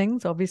other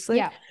things,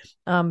 obviously,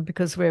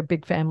 because we're a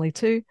big family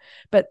too.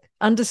 But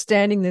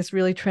understanding this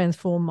really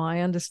transformed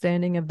my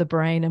understanding of the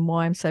brain and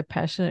why I'm so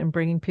passionate in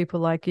bringing people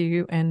like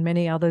you and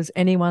many others,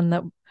 anyone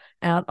that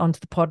out onto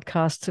the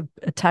podcast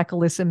to tackle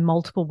this in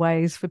multiple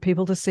ways for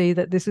people to see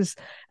that this is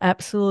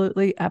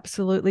absolutely,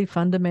 absolutely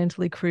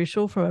fundamentally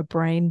crucial from a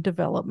brain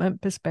development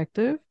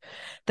perspective,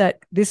 that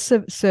this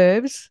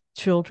serves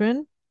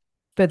children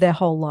for their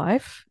whole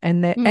life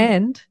and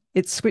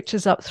it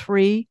switches up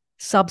 3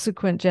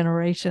 subsequent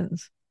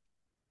generations.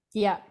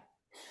 Yeah.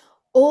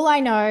 All I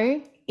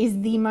know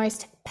is the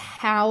most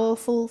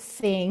powerful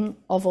thing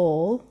of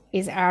all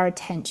is our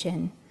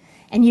attention.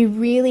 And you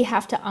really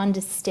have to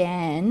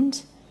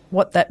understand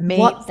what that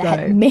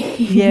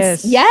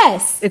means.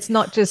 Yes. It's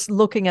not just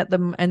looking at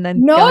them and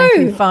then going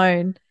to your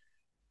phone.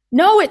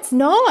 No, it's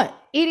not.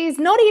 It is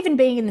not even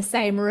being in the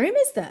same room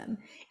as them.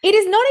 It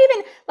is not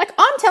even, like,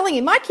 I'm telling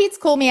you, my kids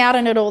call me out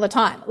on it all the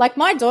time. Like,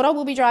 my daughter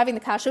will be driving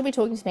the car. She'll be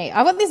talking to me.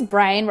 I've got this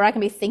brain where I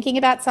can be thinking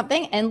about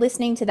something and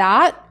listening to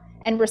that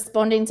and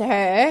responding to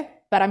her,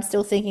 but I'm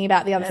still thinking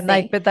about the other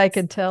thing. But they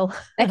can tell.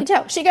 They can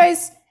tell. She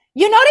goes,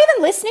 "You're not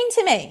even listening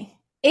to me."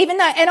 Even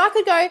though, and I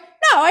could go,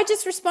 "No, I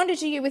just responded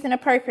to you with an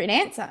appropriate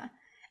answer."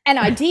 And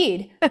I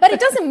did, but it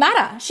doesn't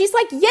matter. She's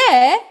like,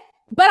 "Yeah,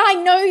 but I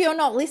know you're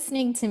not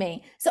listening to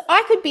me." So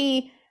I could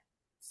be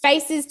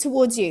faces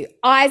towards you,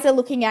 eyes are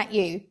looking at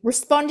you,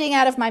 responding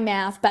out of my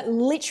mouth, but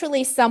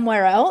literally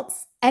somewhere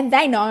else. And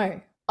they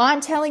know.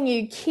 I'm telling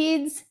you,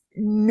 kids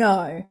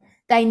know.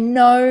 They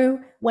know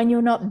when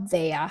you're not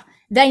there.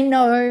 They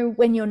know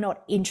when you're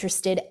not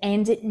interested,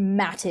 and it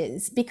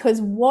matters because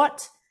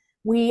what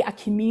we are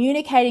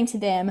communicating to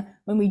them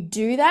when we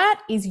do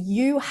that is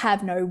you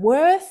have no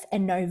worth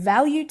and no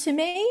value to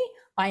me.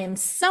 I am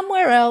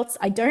somewhere else.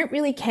 I don't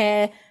really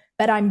care,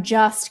 but I'm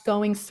just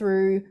going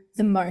through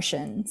the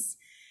motions.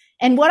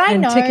 And what I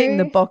know, ticking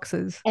the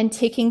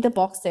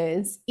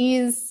boxes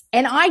is,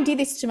 and I do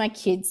this to my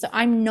kids. So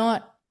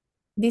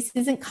this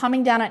isn't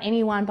coming down on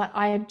anyone, but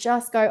I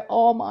just go,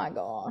 oh my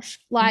gosh.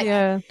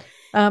 But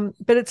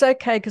it's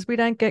okay because we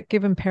don't get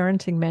given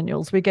parenting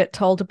manuals. We get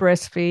told to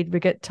breastfeed. We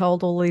get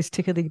told all these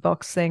tickety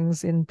box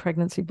things in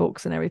pregnancy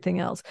books and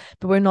everything else.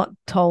 But we're not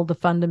told the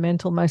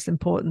fundamental, most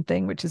important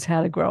thing, which is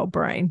how to grow a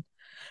brain.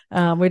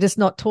 We're just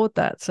not taught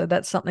that. So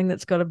that's something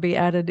that's got to be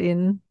added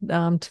in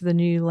to the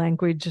new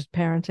language,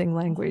 parenting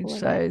language.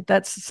 So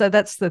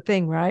that's the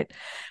thing, right?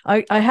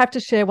 I have to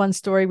share one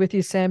story with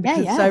you, Sam,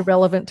 because it's so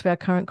relevant to our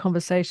current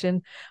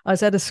conversation. I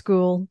was at a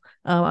school.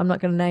 I'm not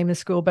going to name the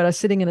school, but I was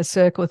sitting in a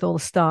circle with all the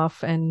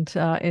staff and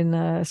in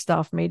a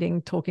staff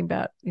meeting talking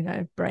about,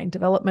 brain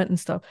development and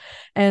stuff.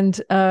 And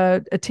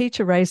a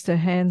teacher raised her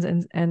hands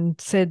and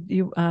said,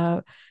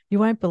 you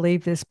won't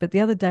believe this, but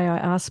the other day I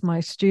asked my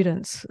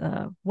students,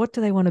 what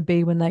do they want to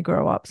be when they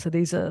grow up? So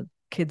these are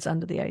kids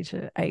under the age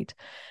of 8.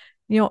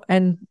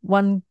 And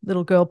one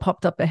little girl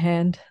popped up a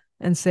hand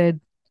and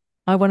said,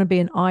 I want to be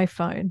an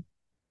iPhone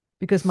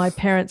because my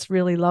parents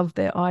really love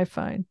their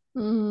iPhone.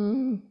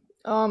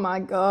 Oh my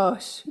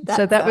gosh.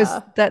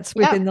 That's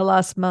within the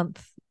last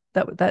month,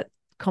 that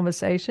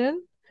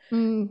conversation.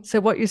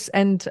 So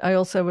and I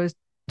also was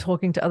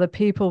talking to other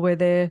people where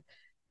they're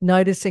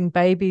noticing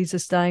babies are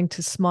starting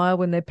to smile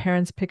when their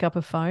parents pick up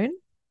a phone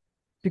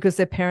because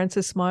their parents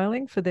are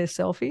smiling for their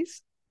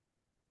selfies.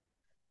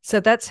 So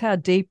that's how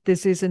deep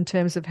this is in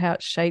terms of how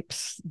it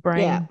shapes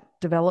brain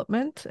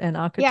development and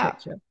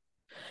architecture.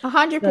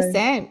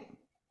 100%.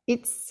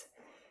 It's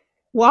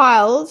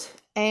wild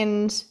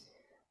and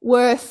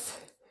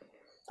worth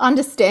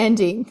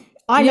understanding.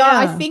 I know.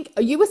 I think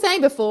you were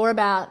saying before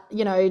about,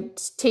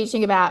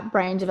 teaching about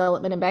brain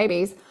development in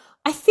babies.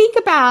 I think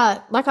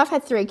about, I've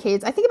had 3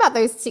 kids. I think about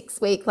those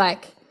 6-week,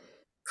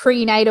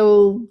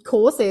 prenatal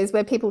courses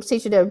where people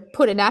teach you to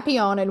put a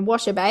nappy on and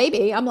wash a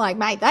baby. I'm like,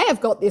 mate, they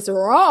have got this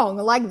wrong.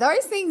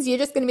 Those things you're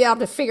just going to be able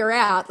to figure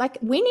out.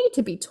 We need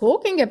to be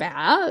talking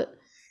about,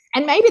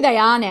 and maybe they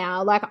are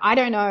now. I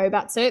don't know,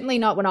 but certainly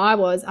not when I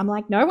was. I'm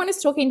like, no one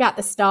is talking about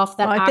the stuff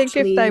that I think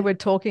if they were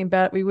talking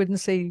about it, we wouldn't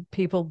see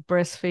people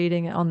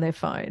breastfeeding on their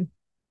phone.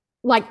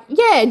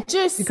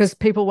 Just because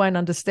people won't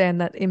understand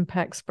that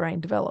impacts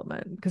brain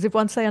development. Because if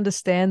once they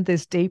understand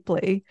this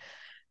deeply,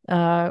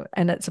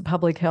 and it's a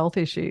public health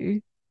issue,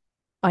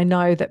 I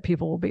know that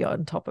people will be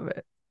on top of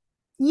it.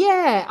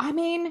 Yeah, I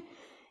mean,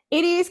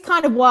 it is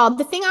kind of wild.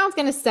 The thing I was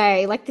going to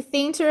say, the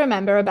thing to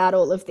remember about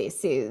all of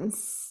this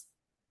is,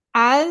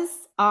 as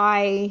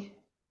I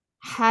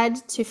had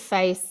to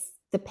face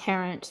the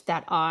parent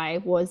that I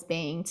was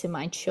being to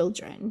my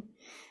children,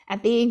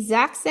 at the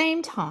exact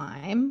same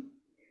time,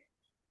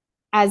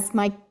 as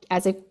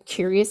a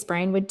curious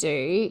brain would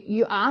do,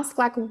 you ask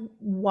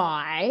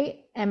why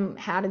and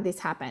how did this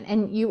happen?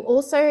 And you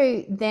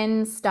also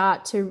then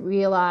start to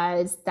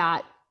realize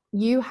that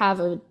you have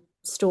a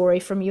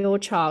story from your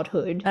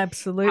childhood.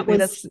 Absolutely.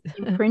 That's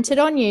imprinted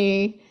on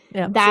you.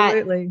 Yeah,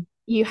 absolutely. That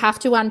you have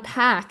to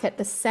unpack at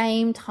the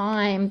same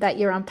time that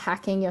you're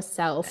unpacking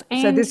yourself.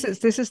 And so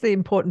this is the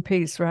important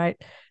piece, right?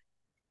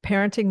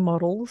 Parenting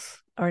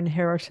models are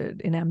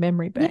inherited in our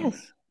memory banks.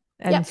 Yes.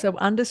 And so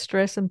under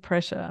stress and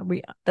pressure,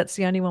 that's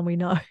the only one we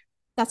know.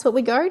 That's what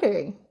we go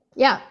to.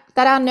 Yeah.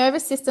 That our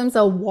nervous systems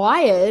are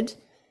wired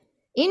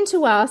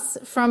into us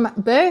from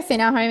birth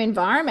in our home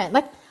environment.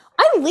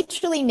 I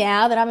literally,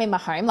 now that I'm in my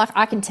home,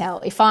 I can tell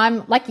if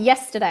I'm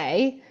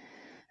yesterday,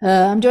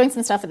 I'm doing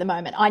some stuff at the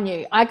moment. I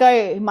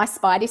call it my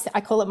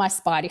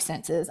spidey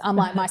senses. I'm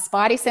like, my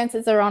spidey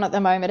senses are on at the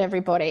moment,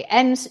 everybody.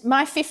 And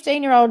my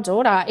 15-year-old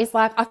daughter is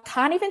like, I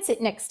can't even sit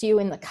next to you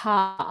in the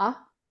car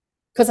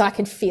because I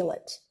can feel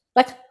it.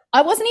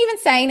 I wasn't even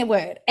saying a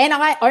word and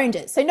I owned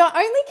it. So not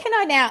only can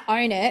I now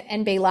own it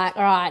and be like,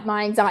 all right,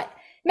 my anxiety,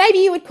 maybe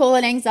you would call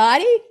it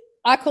anxiety.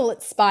 I call it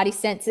spidey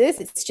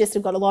senses. It's just,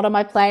 I've got a lot on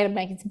my plate. I'm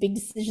making some big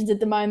decisions at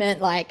the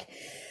moment. I'm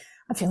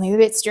feeling a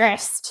bit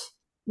stressed.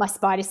 My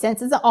spidey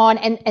senses are on.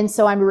 And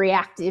so I'm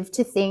reactive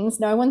to things.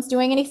 No one's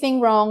doing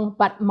anything wrong,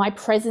 but my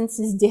presence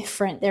is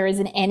different. There is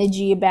an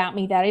energy about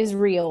me that is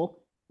real.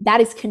 That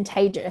is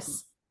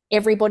contagious.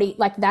 Everybody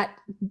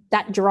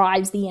that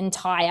drives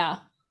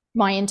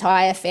my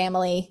entire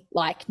family,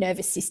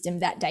 nervous system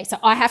that day. So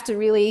I have to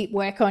really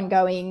work on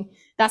going,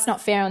 that's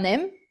not fair on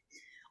them.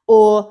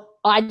 Or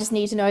I just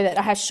need to know that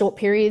I have short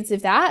periods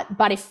of that.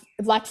 But if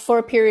for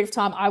a period of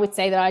time, I would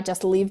say that I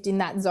just lived in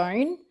that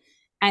zone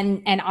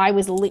and I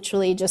was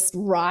literally just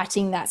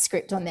writing that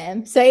script on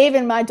them. So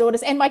even my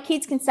daughters and my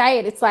kids can say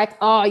it. It's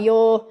oh,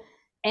 your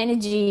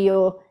energy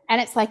and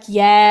it's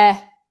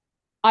yeah,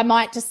 I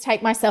might just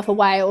take myself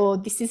away, or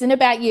this isn't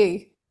about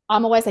you.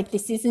 I'm always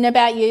this isn't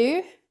about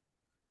you.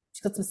 She's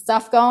got some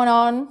stuff going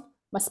on.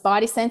 My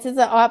spidey senses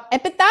are up,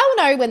 but they'll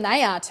know when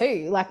they are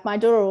too. My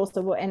daughter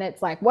also will, and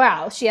it's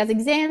wow, she has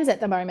exams at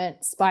the moment.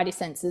 Spidey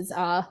senses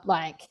are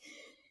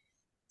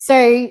so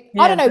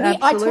I don't know.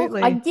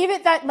 I give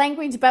it that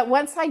language, but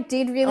once I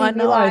did really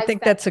realize, I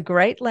think that's a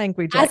great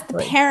language. As the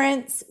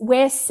parents,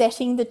 we're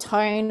setting the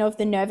tone of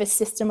the nervous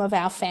system of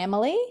our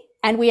family,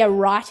 and we are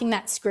writing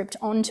that script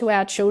onto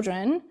our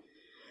children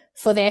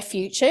for their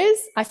futures.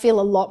 I feel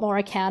a lot more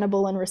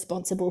accountable and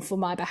responsible for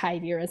my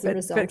behavior as a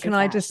result. But can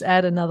I just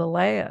add another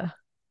layer?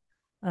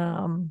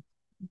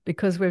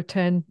 Because we've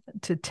turned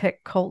to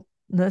tech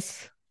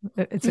cultness,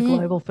 it's a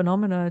global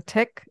phenomenon.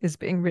 Tech is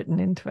being written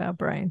into our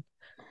brain,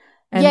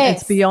 and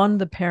it's beyond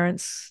the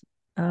parents'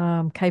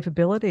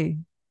 capability.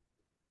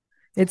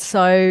 It's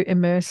so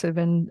immersive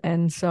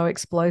and so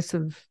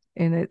explosive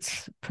in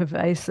its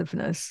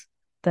pervasiveness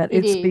that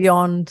It it's is.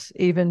 beyond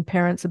even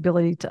parents'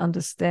 ability to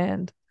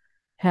understand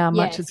how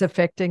much it's Yes.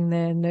 affecting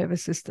their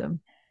nervous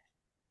system.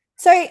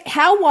 So,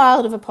 how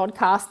wild of a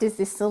podcast is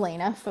this,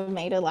 Selena, for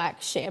me to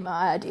like share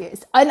my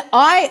ideas? And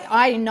I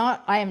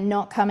am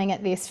not coming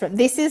at this from.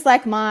 This is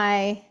like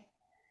my.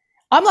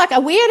 I'm like,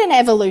 are we at an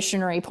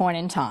evolutionary point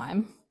in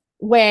time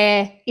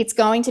where it's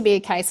going to be a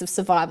case of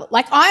survival?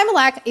 Like, I'm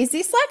like, is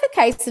this like a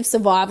case of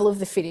survival of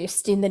the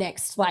fittest in the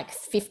next like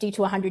 50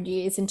 to 100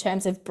 years in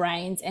terms of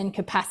brains and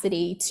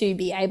capacity to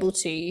be able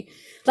to,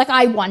 like,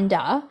 I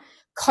wonder,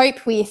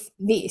 cope with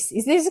this?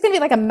 Is this going to be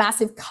like a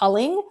massive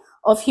culling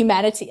of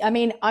humanity? I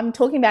mean, I'm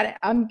talking about it.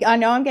 I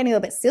know I'm getting a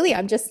little bit silly.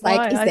 I'm just Why?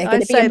 like, is there I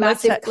going to be a say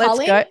massive let's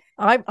culling go.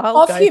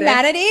 I'll of go there.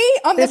 humanity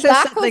on the This is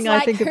back of something I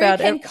like think who about.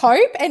 can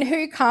cope and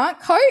who can't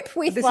cope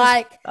with This is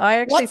like I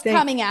actually what's think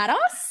coming at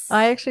us?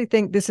 I actually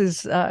think this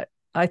is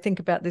I think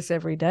about this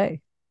every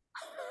day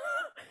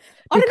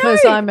I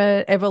because don't I'm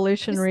an know.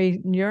 evolutionary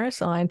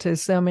neuroscientist.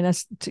 So I mean,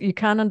 you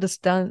can't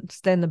understand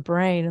the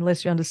brain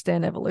unless you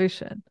understand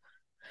evolution.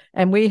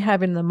 And we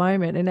have in the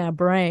moment in our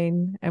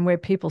brain and where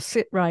people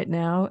sit right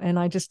now. And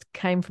I just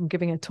came from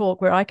giving a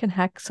talk where I can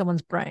hack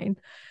someone's brain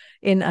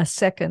in a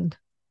second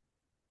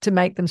to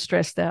make them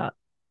stressed out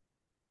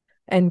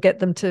and get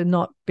them to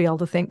not be able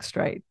to think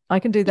straight. I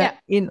can do that Yeah,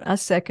 in a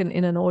second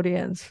in an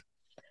audience.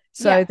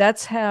 yeah, So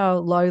that's how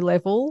low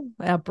level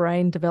our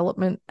brain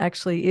development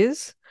actually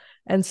is.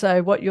 And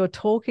so what you're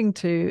talking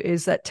to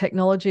is that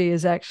technology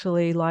is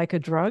actually like a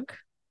drug.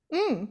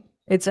 mm,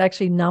 It's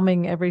actually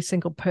numbing every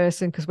single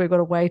person because we've got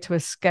a way to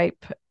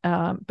escape,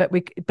 but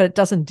it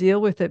doesn't deal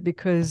with it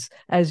because,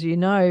 as you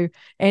know,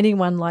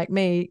 anyone like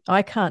me,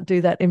 I can't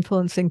do that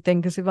influencing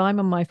thing because if I'm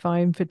on my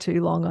phone for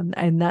too long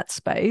in that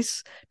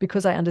space,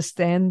 because I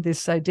understand this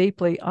so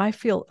deeply, I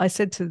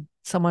said to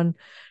someone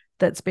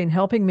that's been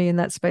helping me in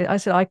that space, I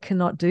said I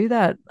cannot do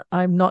that.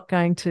 I'm not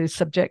going to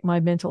subject my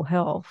mental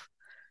health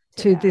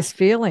to to that. this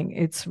feeling.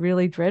 It's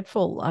really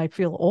dreadful. I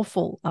feel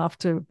awful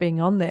after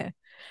being on there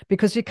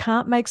because you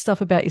can't make stuff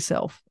about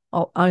yourself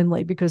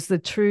only because the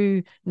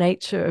true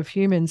nature of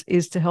humans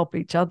is to help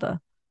each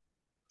other,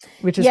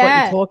 which is what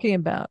you're Yeah. talking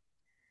about.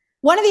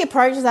 One of the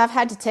approaches I've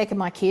had to take with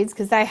my kids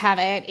because they have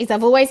it is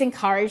I've always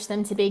encouraged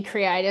them to be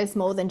creators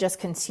more than just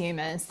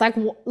consumers. Like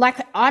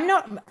I'm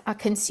not a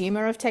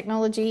consumer of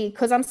technology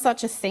because I'm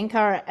such a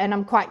thinker and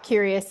I'm quite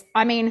curious.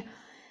 I mean,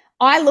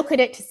 I look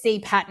at it to see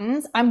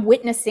patterns. I'm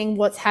witnessing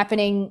what's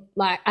happening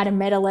like at a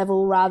meta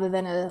level rather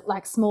than a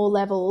like small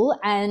level.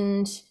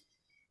 And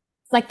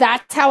like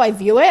that's how I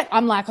view it.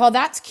 I'm like, oh,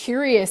 that's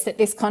curious that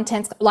this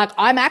content's like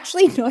I'm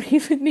actually not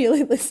even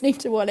nearly listening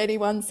to what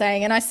anyone's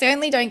saying. And I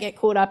certainly don't get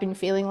caught up in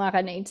feeling like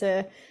I need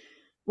to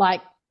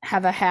like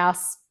have a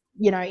house,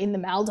 in the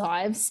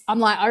Maldives. I'm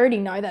like, I already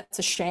know that's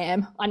a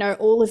sham. I know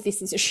all of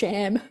this is a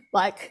sham,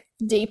 like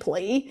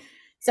deeply.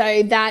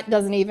 So that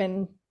doesn't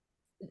even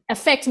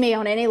affect me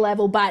on any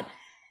level. But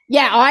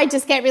yeah, I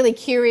just get really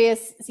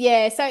curious.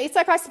 Yeah. So it's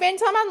like I spend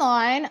time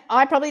online.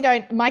 I probably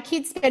don't, my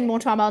kids spend more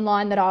time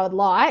online than I would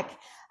like.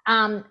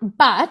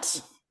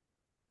 But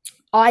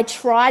I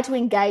try to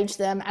engage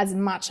them as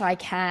much I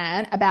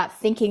can about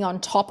thinking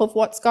on top of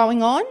what's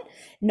going on,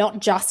 not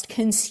just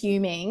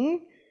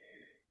consuming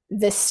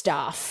the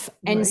stuff.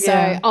 And so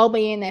Yeah. I'll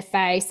be in their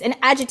face and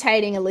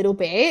agitating a little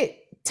bit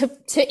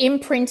to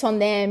imprint on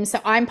them. So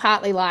I'm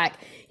partly like,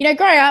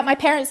 growing up, my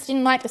parents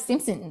didn't like The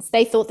Simpsons.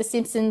 They thought The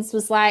Simpsons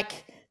was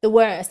like the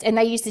worst. And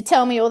they used to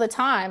tell me all the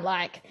time,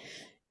 like,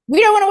 we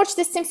don't want to watch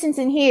The Simpsons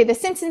in here. The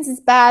Simpsons is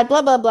bad,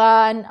 blah, blah,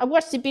 blah. And I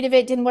watched a bit of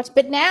it, didn't watch.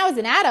 But now as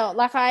an adult,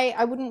 like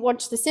I wouldn't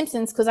watch The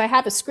Simpsons because I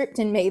have a script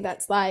in me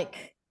that's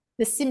like,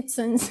 The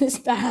Simpsons is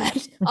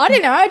bad. I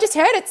don't know. I just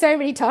heard it so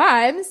many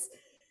times.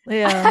 I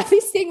Yeah. have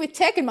this thing with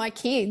tech and my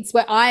kids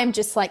where I am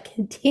just like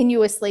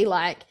continuously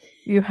like,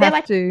 You they're have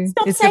like, to.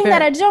 stop It's a saying that.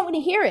 very, I don't want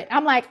to hear it.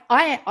 I'm like,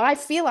 I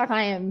feel like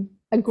I am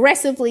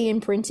aggressively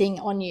imprinting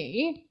on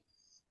you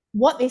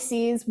what this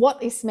is,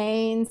 what this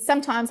means.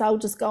 Sometimes I'll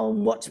just go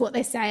and watch what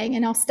they're saying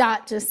and I'll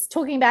start just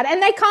talking about it.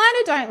 And they kind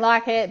of don't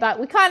like it, but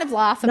we kind of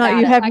laugh no, about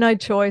you it. have Like, no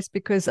choice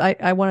because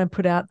I want to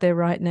put out there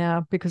right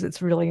now because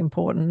it's really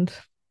important.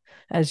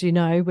 As you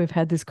know, we've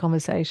had this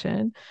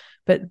conversation,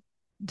 but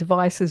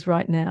devices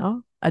right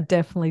now are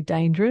definitely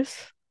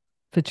dangerous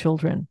for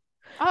children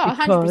oh,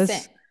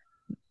 100%.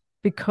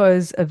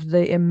 because of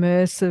the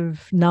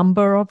immersive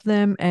number of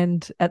them.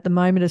 And at the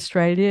moment,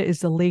 Australia is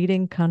the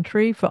leading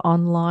country for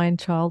online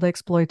child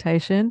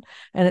exploitation,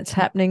 and it's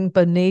happening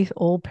beneath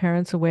all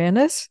parents'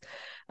 awareness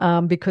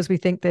because we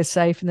think they're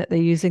safe and that they're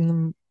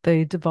using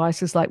the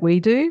devices like we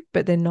do,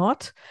 but they're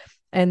not.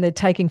 And they're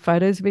taking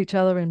photos of each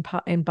other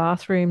in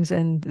bathrooms,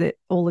 and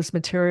all this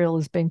material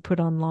is being put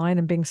online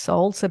and being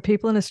sold. So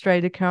people in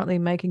Australia are currently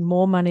making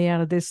more money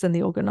out of this than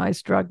the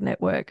organised drug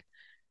network,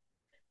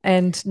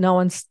 and no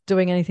one's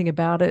doing anything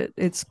about it.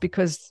 It's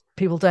because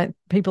people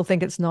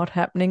think it's not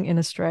happening in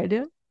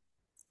Australia.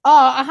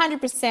 Oh,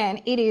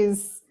 100%. It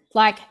is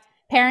like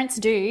parents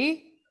do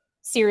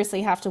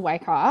seriously have to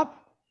wake up.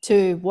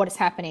 to what is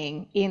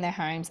happening in their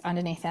homes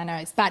underneath our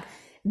nose. But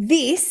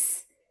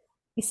this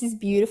is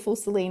beautiful,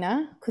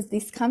 Selena, because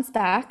this comes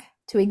back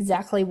to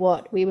exactly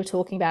what we were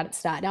talking about at the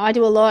start. Now, I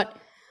do a lot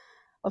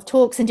of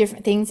talks and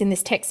different things in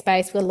this tech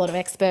space with a lot of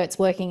experts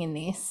working in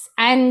this.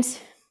 And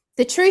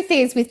the truth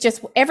is, with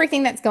just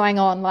everything that's going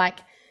on, like,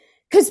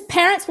 because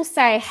parents will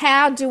say,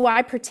 how do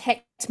I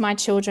protect my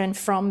children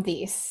from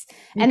this?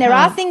 And there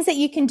are things that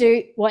you can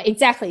do. Well,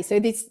 exactly. So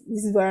this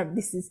is where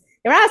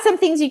there are some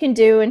things you can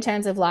do in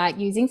terms of like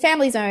using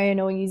Family Zone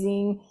or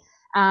using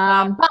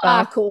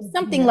Bark or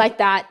something like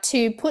that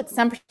to put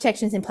some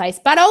protections in place.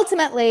 But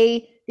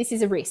ultimately, this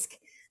is a risk.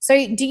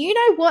 So do you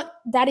know what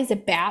that is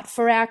about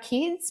for our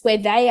kids, where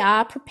they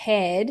are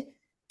prepared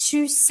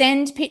to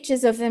send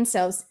pictures of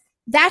themselves?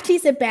 That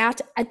is about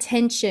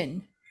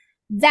attention.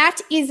 That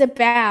is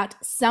about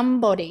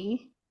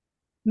somebody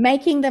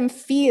making them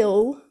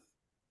feel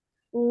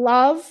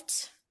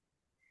loved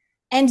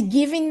and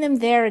giving them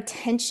their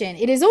attention.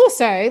 It is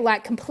also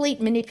like complete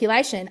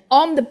manipulation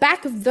on the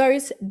back of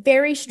those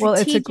very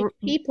strategic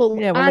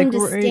people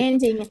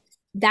understanding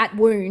that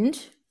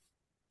wound.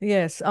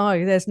 Yes.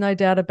 Oh, there's no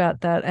doubt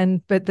about that.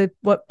 But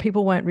what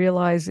people won't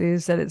realize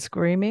is that it's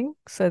grooming.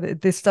 So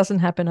that this doesn't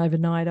happen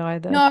overnight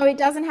either. No, it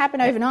doesn't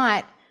happen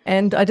overnight.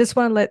 And I just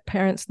want to let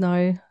parents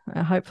know,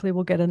 hopefully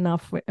we'll get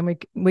enough, and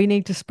we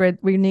need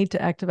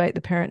to activate the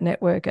parent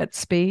network at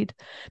speed,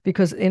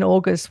 because in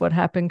August, what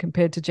happened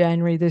compared to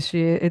January this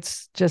year,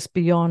 it's just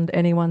beyond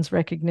anyone's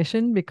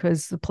recognition,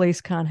 because the police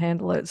can't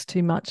handle it. It's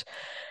too much.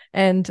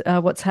 And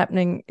what's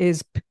happening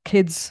is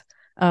kids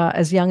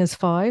as young as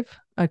 5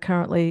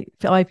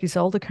 years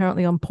old are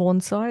currently on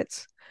porn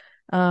sites.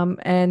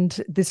 And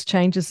this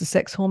changes the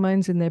sex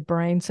hormones in their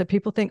brain. So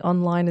people think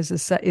online is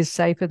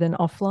safer than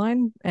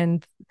offline.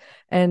 And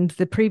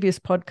the previous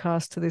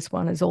podcast to this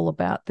one is all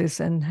about this,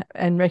 and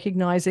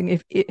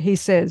recognizing he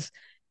says,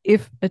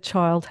 if a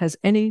child has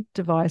any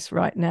device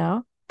right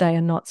now, they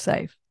are not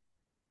safe.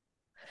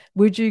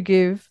 Would you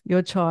give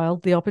your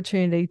child the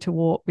opportunity to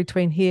walk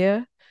between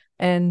here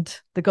and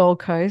the Gold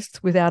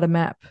Coast without a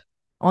map,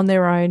 on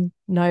their own,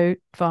 no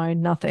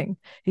phone, nothing?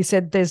 He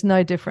said there's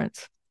no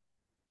difference.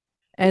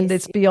 And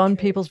it's beyond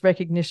people's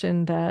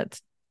recognition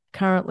that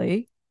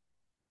currently,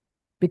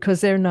 because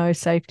there are no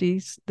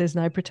safeties, there's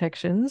no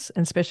protections,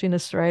 and especially in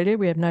Australia,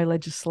 we have no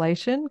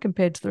legislation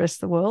compared to the rest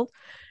of the world.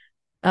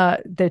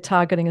 They're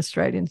targeting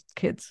Australian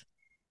kids.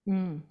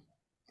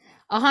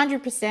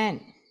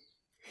 100%.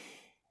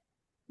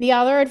 The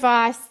other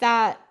advice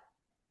that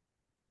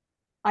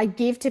I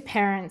give to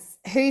parents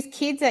whose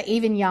kids are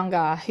even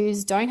younger,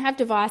 whose don't have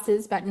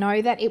devices, but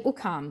know that it will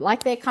come.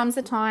 Like, there comes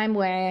a time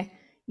where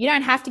you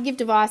don't have to give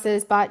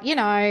devices, but, you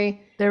know,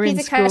 kids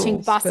are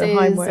catching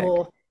buses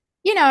or,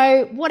 you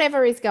know,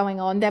 whatever is going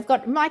on.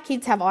 My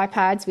kids have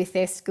iPads with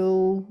their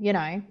school, you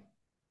know.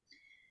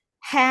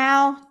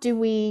 What do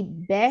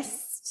we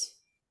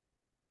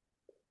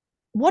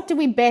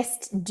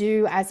best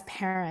do as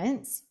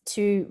parents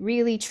to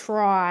really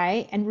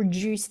try and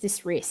reduce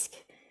this risk?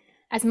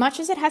 As much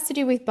as it has to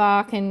do with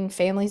Bark and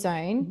Family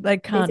Zone, they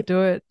can't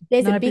do it.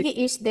 There's a bigger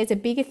issue. There's a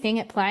bigger thing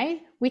at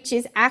play, which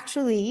is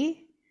actually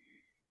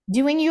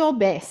doing your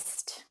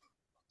best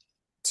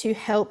to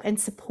help and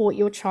support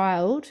your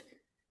child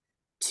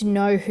to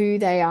know who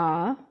they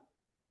are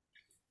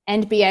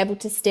and be able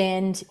to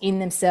stand in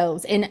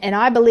themselves. And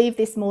I believe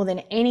this more than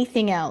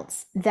anything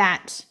else,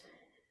 that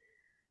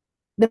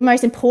the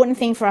most important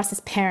thing for us as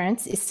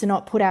parents is to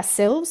not put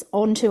ourselves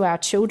onto our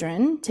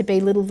children to be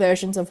little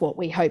versions of what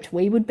we hoped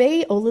we would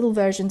be, or little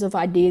versions of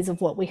ideas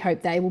of what we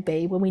hope they will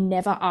be, when we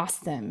never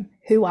ask them,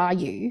 who are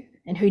you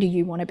and who do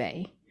you want to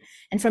be?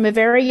 And from a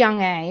very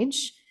young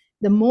age,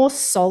 the more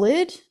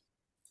solid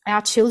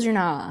our children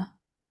are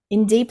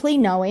in deeply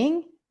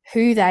knowing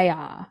who they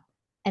are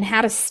and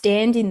how to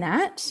stand in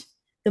that,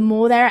 the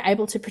more they are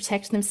able to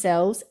protect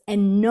themselves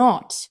and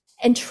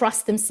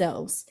trust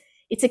themselves.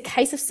 It's a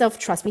case of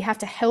self-trust. We have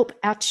to help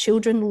our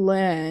children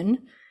learn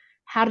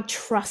how to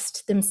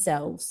trust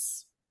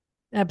themselves.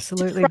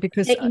 Absolutely,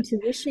 because their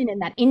intuition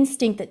and that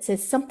instinct that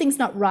says something's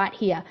not right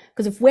here.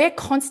 Because if we're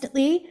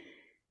constantly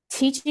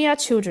teaching our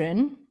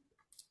children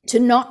to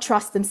not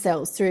trust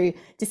themselves through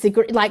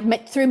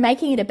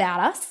making it about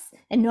us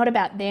and not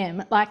about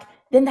them,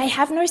 then they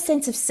have no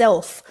sense of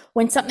self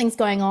when something's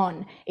going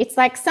on. It's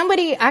like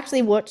somebody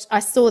actually I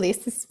saw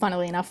this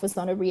funnily enough was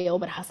on a reel,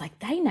 but I was like,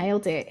 they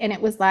nailed it. And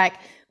it was like,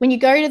 when you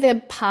go to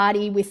the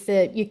party with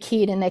your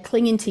kid and they're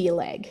clinging to your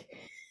leg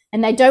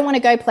and they don't want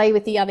to go play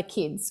with the other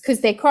kids because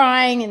they're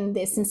crying and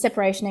there's some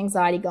separation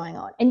anxiety going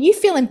on. And you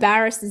feel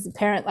embarrassed as a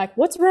parent, like,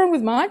 what's wrong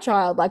with my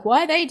child? Like,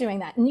 why are they doing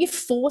that? And you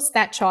force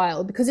that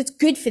child because it's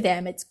good for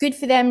them. It's good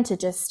for them to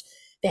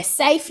they're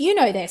safe. You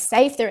know, they're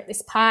safe. They're at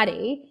this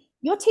party.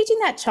 You're teaching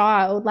that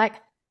child, like,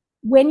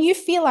 when you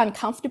feel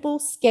uncomfortable,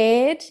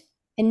 scared,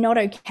 and not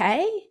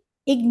okay,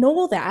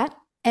 ignore that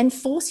and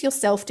force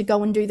yourself to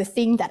go and do the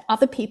thing that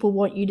other people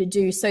want you to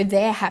do so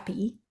they're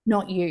happy,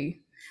 not you.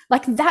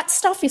 Like, that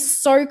stuff is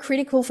so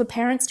critical for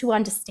parents to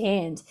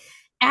understand.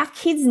 Our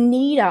kids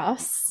need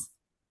us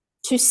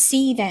to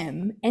see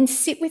them and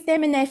sit with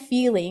them and their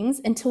feelings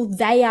until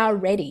they are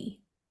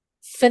ready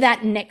for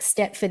that next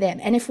step for them.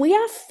 And if we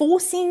are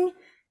forcing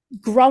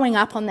growing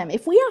up on them,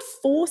 if we are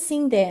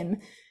forcing them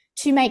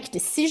to make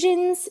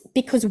decisions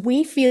because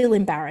we feel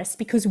embarrassed,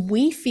 because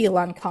we feel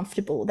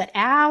uncomfortable that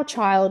our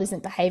child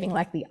isn't behaving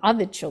like the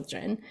other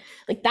children,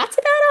 like that's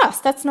about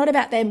us. That's not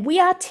about them. We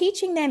are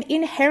teaching them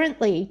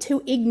inherently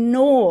to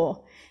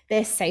ignore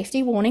their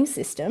safety warning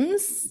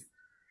systems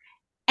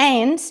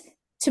and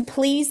to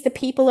please the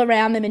people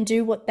around them and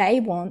do what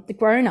they want, the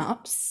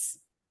grown-ups.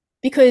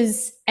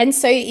 And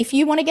so if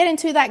you want to get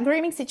into that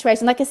grooming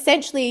situation, like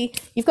essentially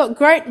you've got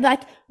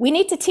we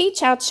need to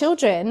teach our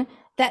children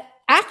that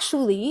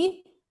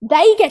actually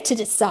they get to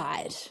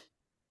decide.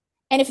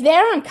 And if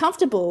they're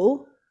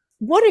uncomfortable,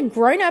 what a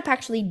grown-up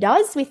actually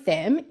does with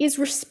them is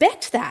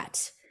respect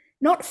that,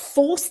 not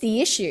force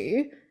the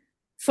issue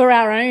for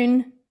our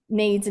own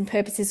needs and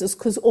purposes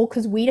or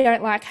because we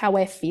don't like how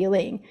we're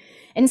feeling.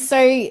 And so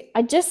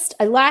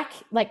I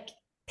like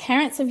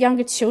parents of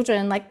younger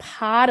children, like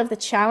part of the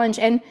challenge.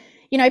 And,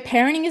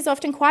 parenting is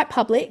often quite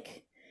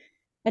public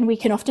and we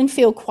can often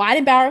feel quite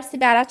embarrassed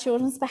about our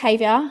children's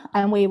behavior,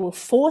 and we will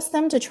force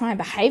them to try and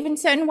behave in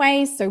certain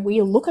ways. So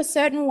we look a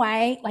certain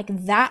way.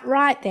 Like that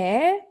right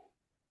there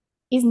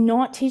is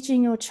not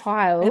teaching your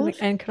child.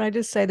 And can I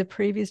just say the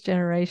previous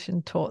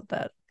generation taught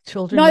that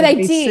children No, they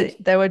did.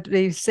 They would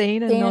be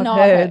seen and not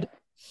heard.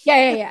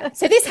 Yeah.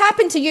 So this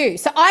happened to you.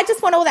 So I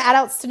just want all the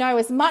adults to know,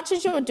 as much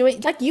as you're doing,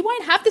 like you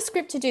won't have the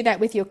script to do that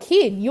with your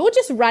kid. You're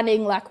just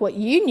running like what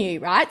you knew,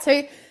 right?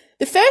 So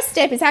the first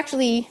step is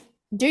actually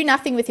do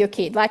nothing with your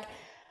kid. Like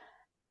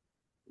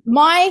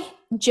my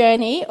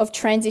journey of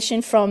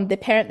transition from the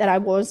parent that I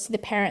was to the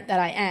parent that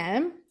I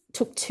am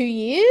took 2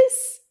 years,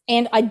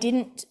 and I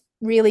didn't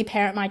really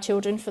parent my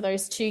children for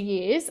those 2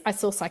 years. I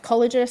saw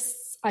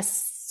psychologists, I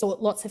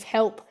sought lots of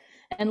help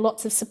and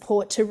lots of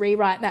support to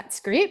rewrite that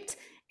script.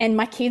 And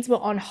my kids were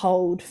on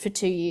hold for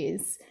 2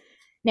 years.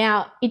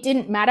 Now, it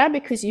didn't matter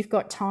because you've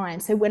got time.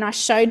 So when I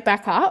showed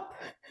back up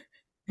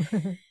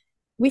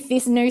with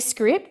this new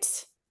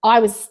script, I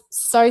was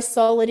so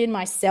solid in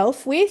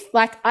myself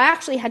I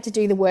actually had to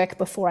do the work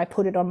before I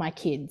put it on my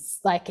kids.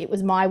 Like it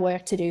was my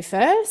work to do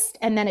first,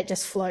 and then it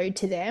just flowed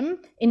to them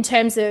in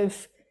terms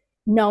of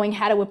knowing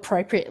how to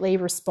appropriately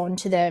respond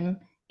to them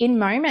in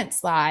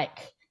moments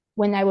like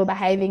when they were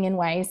behaving in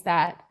ways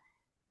that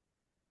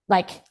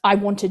like I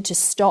wanted to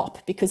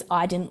stop because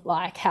I didn't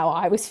like how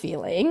I was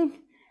feeling,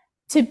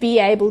 to be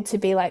able to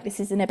be like, this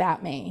isn't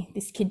about me.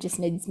 This kid just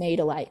needs me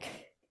to like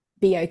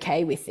be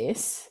okay with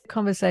this.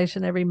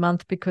 Conversation every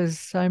month because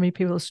so many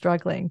people are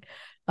struggling.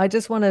 I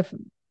just want to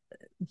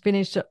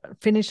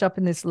finish up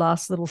in this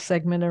last little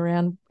segment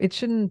around it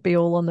shouldn't be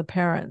all on the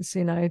parents,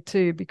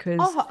 too, because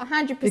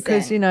 100%.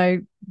 Because,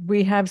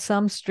 we have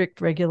some strict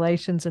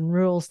regulations and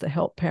rules to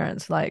help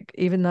parents. Like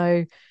even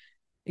though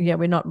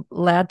we're not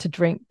allowed to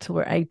drink till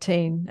we're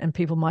 18 and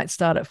people might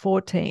start at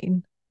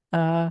 14.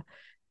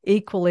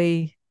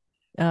 Equally,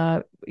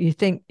 you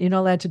think you're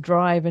not allowed to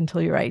drive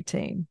until you're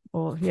 18,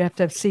 or you have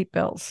to have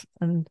seatbelts.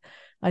 And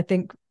I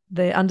think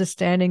the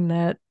understanding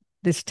that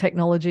this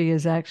technology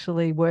is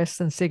actually worse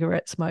than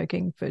cigarette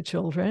smoking for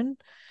children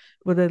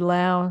would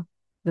allow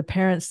the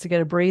parents to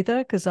get a breather,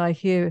 because I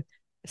hear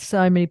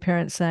so many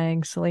parents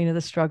saying, Selena,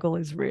 the struggle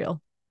is real.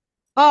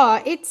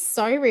 Oh, it's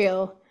so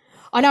real.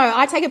 I know,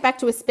 I take it back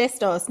to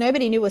asbestos.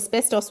 Nobody knew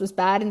asbestos was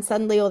bad, and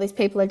suddenly all these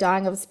people are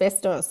dying of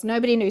asbestos.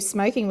 Nobody knew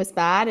smoking was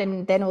bad,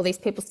 and then all these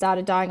people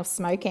started dying of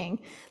smoking.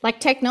 Like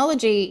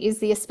technology is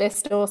the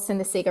asbestos and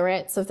the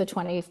cigarettes of the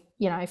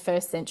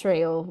 21st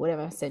century, or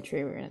whatever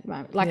century we're in at the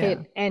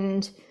moment.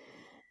 And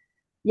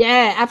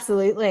yeah,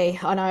 absolutely.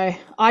 I know.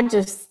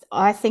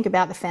 I think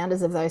about the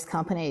founders of those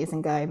companies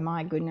and go,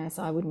 my goodness,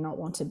 I would not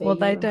want to be. Well,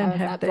 they don't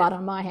have that blood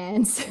on my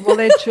hands. Well,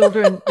 their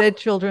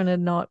children are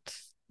not.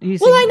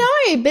 Well,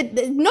 I know,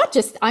 but not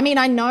just, I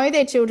know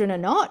their children are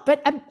not,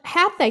 but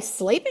how do they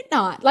sleep at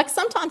night? Like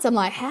sometimes I'm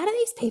like, how do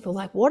these people,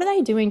 like, what are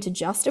they doing to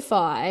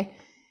justify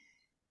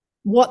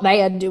what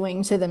they are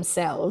doing to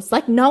themselves?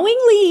 Like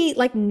knowingly,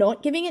 like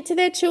not giving it to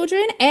their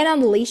children and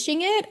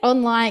unleashing it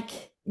on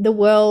like the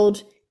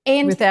world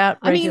and without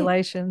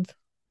regulations.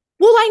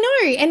 Well,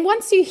 I know. And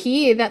once you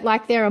hear that,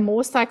 like there are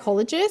more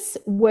psychologists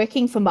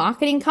working for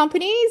marketing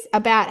companies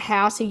about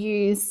how to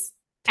use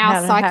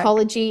our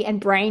psychology and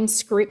brain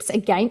scripts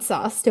against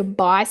us to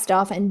buy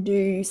stuff and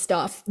do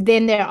stuff,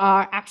 then there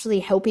are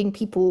actually helping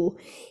people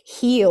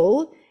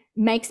heal,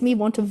 makes me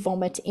want to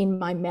vomit in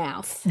my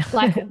mouth.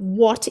 Like,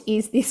 what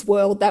is this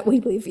world that we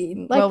live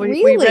in? Like, well,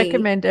 we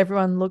recommend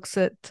everyone looks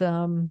at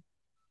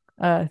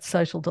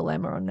Social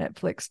Dilemma on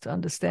Netflix to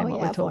understand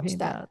what we're talking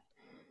about.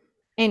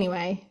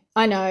 Anyway,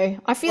 I know.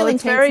 I feel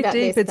intense about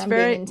this. It's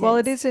very deep. Well,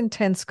 it is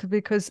intense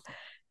because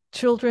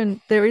children,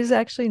 there is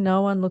actually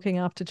no one looking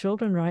after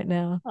children right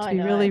now, to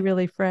be really,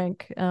 really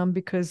frank,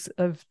 because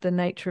of the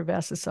nature of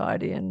our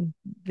society and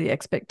the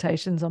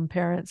expectations on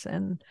parents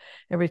and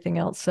everything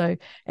else. So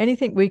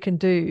anything we can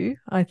do,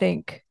 I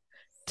think,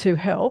 to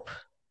help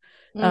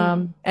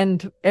Mm.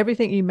 And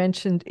everything you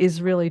mentioned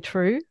is really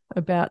true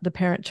about the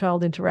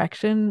parent-child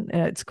interaction.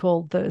 It's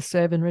called the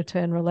serve and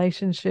return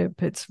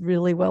relationship. It's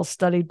really well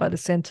studied by the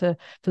Center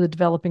for the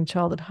Developing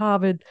Child at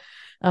Harvard.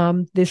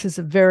 This is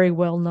a very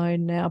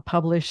well-known now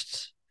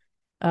published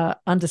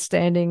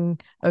understanding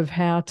of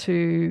how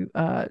to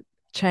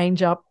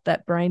change up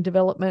that brain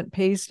development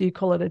piece. You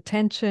call it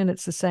attention.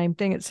 It's the same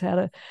thing. It's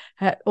how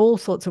all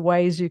sorts of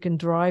ways you can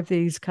drive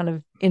these kind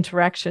of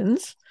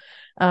interactions.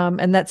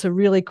 And that's a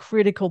really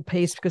critical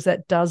piece because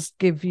that does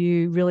give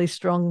you really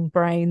strong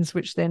brains,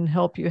 which then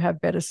help you have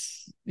better,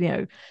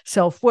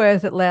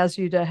 self-worth. It allows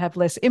you to have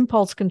less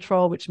impulse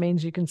control, which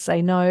means you can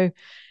say no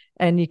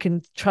and you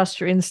can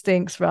trust your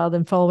instincts rather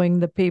than following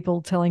the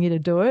people telling you to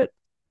do it.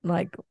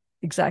 Like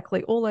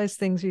exactly all those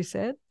things you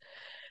said.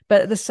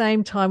 But at the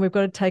same time, we've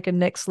got to take a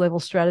next level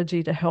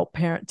strategy to help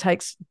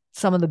takes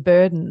some of the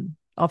burden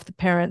off the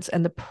parents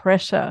and the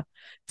pressure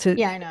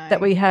Yeah, I that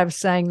know. we have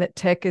saying that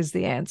tech is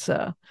the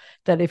answer,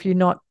 that if you're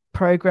not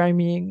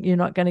programming, you're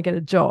not going to get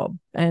a job.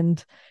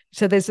 And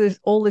so there's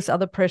all this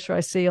other pressure I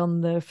see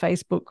on the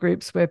Facebook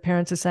groups where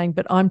parents are saying,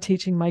 but I'm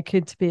teaching my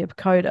kid to be a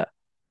coder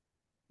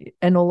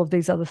and all of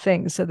these other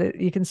things. So that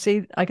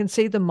I can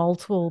see the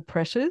multiple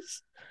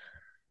pressures.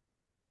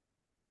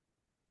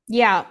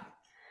 Yeah.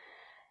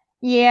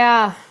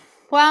 Yeah.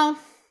 Well,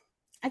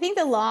 I think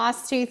the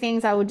last two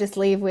things I would just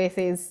leave with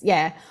is,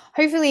 yeah,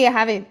 hopefully I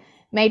haven't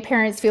made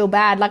parents feel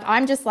bad. Like,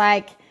 I'm just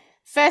like,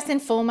 first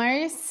and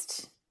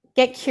foremost,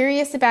 get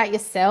curious about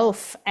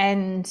yourself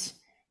and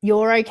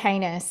your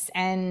okayness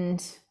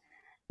and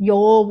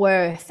your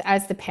worth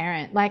as the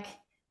parent. Like,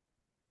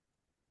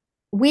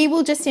 we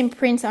will just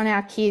imprint on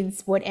our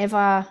kids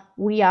whatever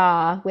we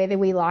are, whether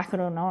we like it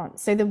or not.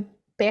 So the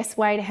best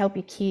way to help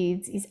your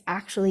kids is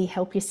actually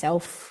help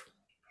yourself.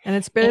 And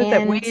it's better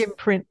that we And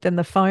imprint than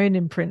the phone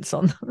imprints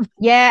on them.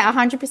 yeah,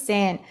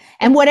 100%.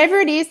 And whatever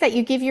it is that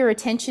you give your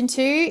attention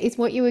to is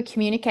what you are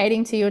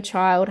communicating to your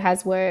child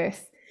has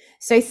worth.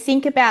 So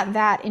think about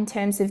that in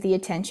terms of the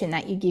attention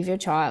that you give your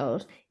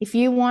child. If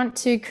you want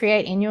to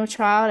create in your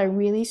child a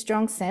really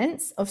strong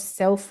sense of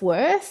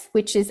self-worth,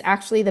 which is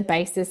actually the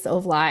basis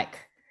of like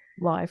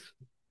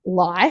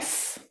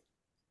life,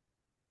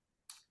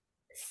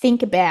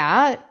 think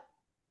about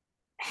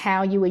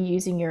how you are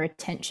using your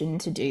attention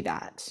to do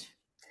that.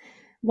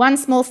 One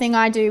small thing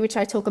I do, which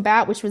I talk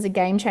about, which was a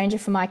game changer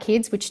for my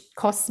kids, which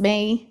costs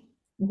me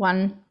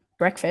one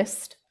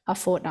breakfast a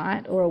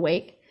fortnight or a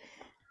week.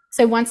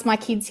 So once my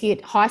kids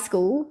hit high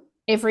school,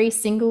 every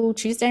single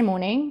Tuesday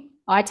morning,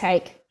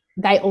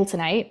 they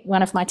alternate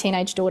one of my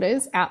teenage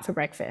daughters out for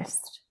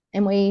breakfast.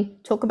 And we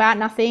talk about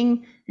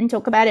nothing and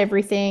talk about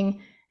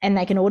everything, and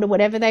they can order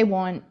whatever they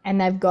want.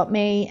 And they've got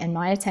me and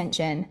my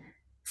attention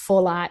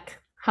for like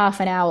half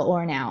an hour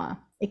or an hour.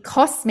 It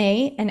costs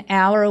me an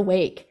hour a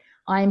week.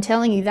 I am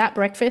telling you, that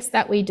breakfast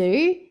that we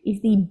do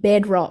is the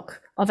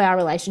bedrock of our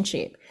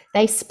relationship.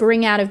 They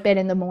spring out of bed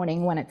in the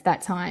morning when it's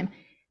that time.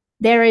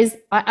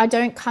 I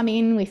don't come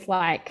in with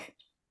like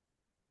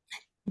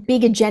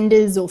big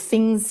agendas or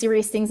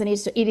serious things. And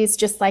it is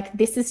just like,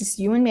 this is just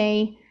you and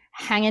me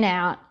hanging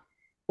out,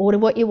 order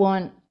what you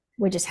want.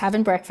 We're just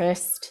having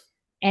breakfast.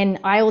 And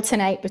I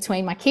alternate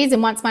between my kids.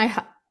 And once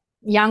my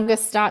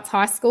youngest starts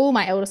high school,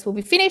 my eldest will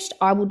be finished.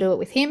 I will do it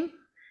with him.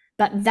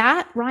 But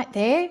that right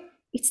there,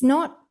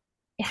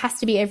 it has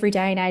to be every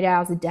day and 8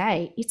 hours a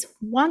day. It's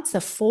once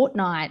a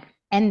fortnight.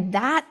 And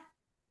that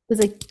was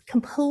a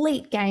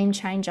complete game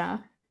changer.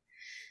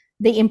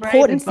 The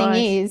important thing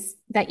is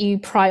that you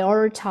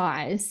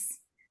prioritize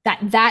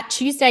that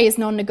Tuesday is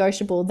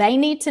non-negotiable. They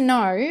need to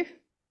know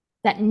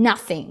that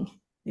nothing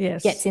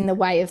gets in the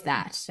way of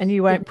that. And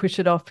you won't push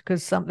it off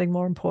because something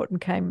more important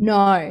came.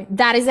 No,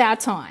 that is our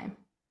time.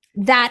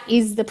 That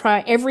is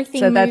everything.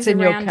 So that's in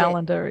your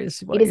calendar. calendar,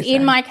 It is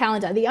in my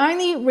calendar. The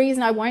only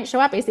reason I won't show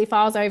up is if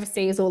I was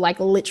overseas or like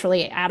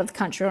literally out of the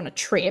country on a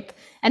trip,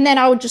 and then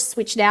I would just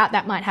switch it out.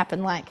 That might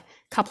happen like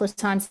a couple of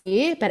times a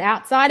year, but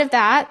outside of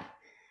that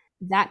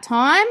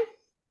time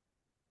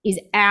is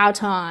our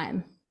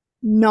time,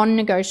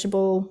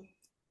 non-negotiable.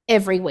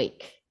 Every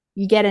week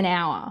you get an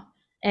hour,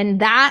 and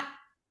that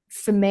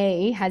for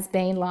me has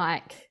been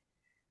like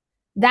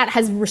that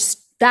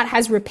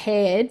has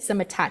repaired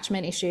some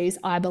attachment issues,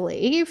 I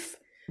believe.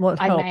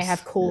 I may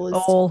have caused.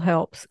 It all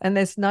helps. And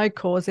there's no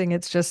causing.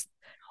 It's just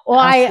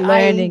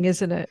learning,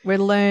 isn't it? We're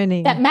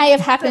learning. That may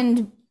have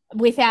happened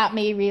without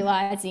me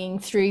realizing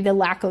through the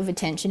lack of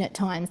attention at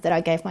times that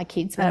I gave my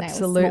kids when they were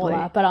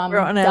smaller. But we're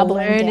on a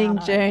learning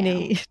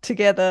journey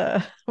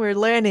together. We're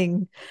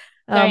learning.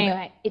 So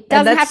anyway, it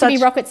doesn't have to be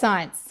rocket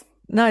science.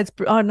 No, it's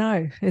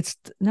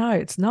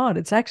not.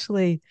 It's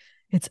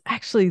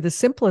actually the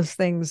simplest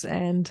things,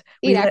 and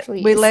we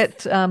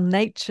let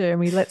nature and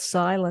we let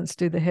silence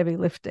do the heavy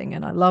lifting.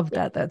 And I love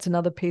that. That's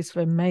another piece of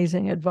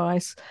amazing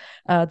advice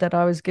that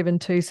I was given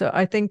too. So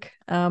I think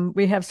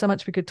we have so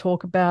much we could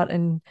talk about,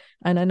 and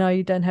I know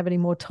you don't have any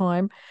more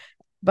time,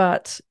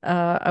 but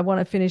I want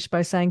to finish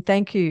by saying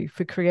thank you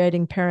for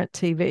creating Parent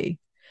TV.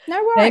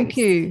 No worries. Thank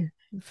you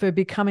for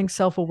becoming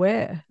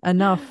self-aware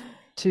enough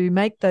to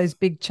make those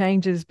big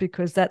changes,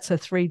 because that's a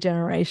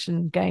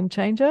 3-generation game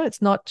changer.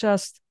 It's not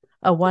just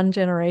a 1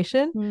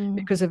 generation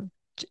because of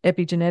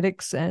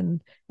epigenetics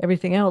and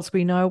everything else.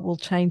 We know it will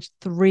change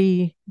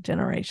 3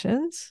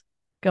 generations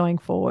going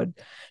forward.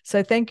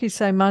 So thank you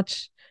so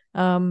much.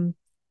 And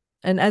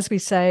as we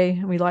say,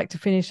 and we like to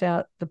finish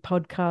out the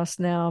podcast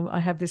now, I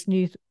have this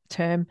new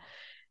term.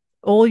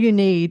 All you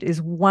need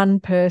is one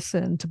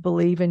person to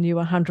believe in you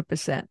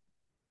 100%.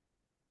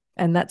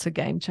 And that's a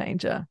game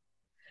changer.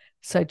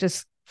 So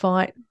just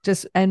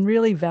and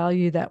really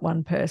value that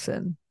one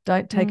person.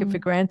 Don't take it for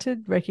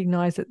granted.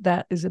 Recognize that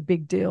that is a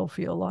big deal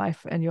for your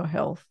life and your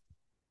health.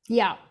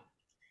 Yeah.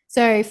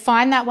 So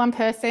find that one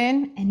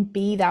person and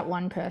be that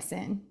one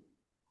person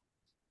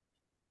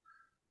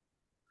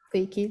for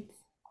your kids.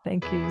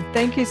 Thank you.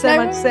 Thank you so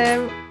much,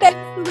 Sam.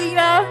 Thanks,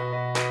 Leah.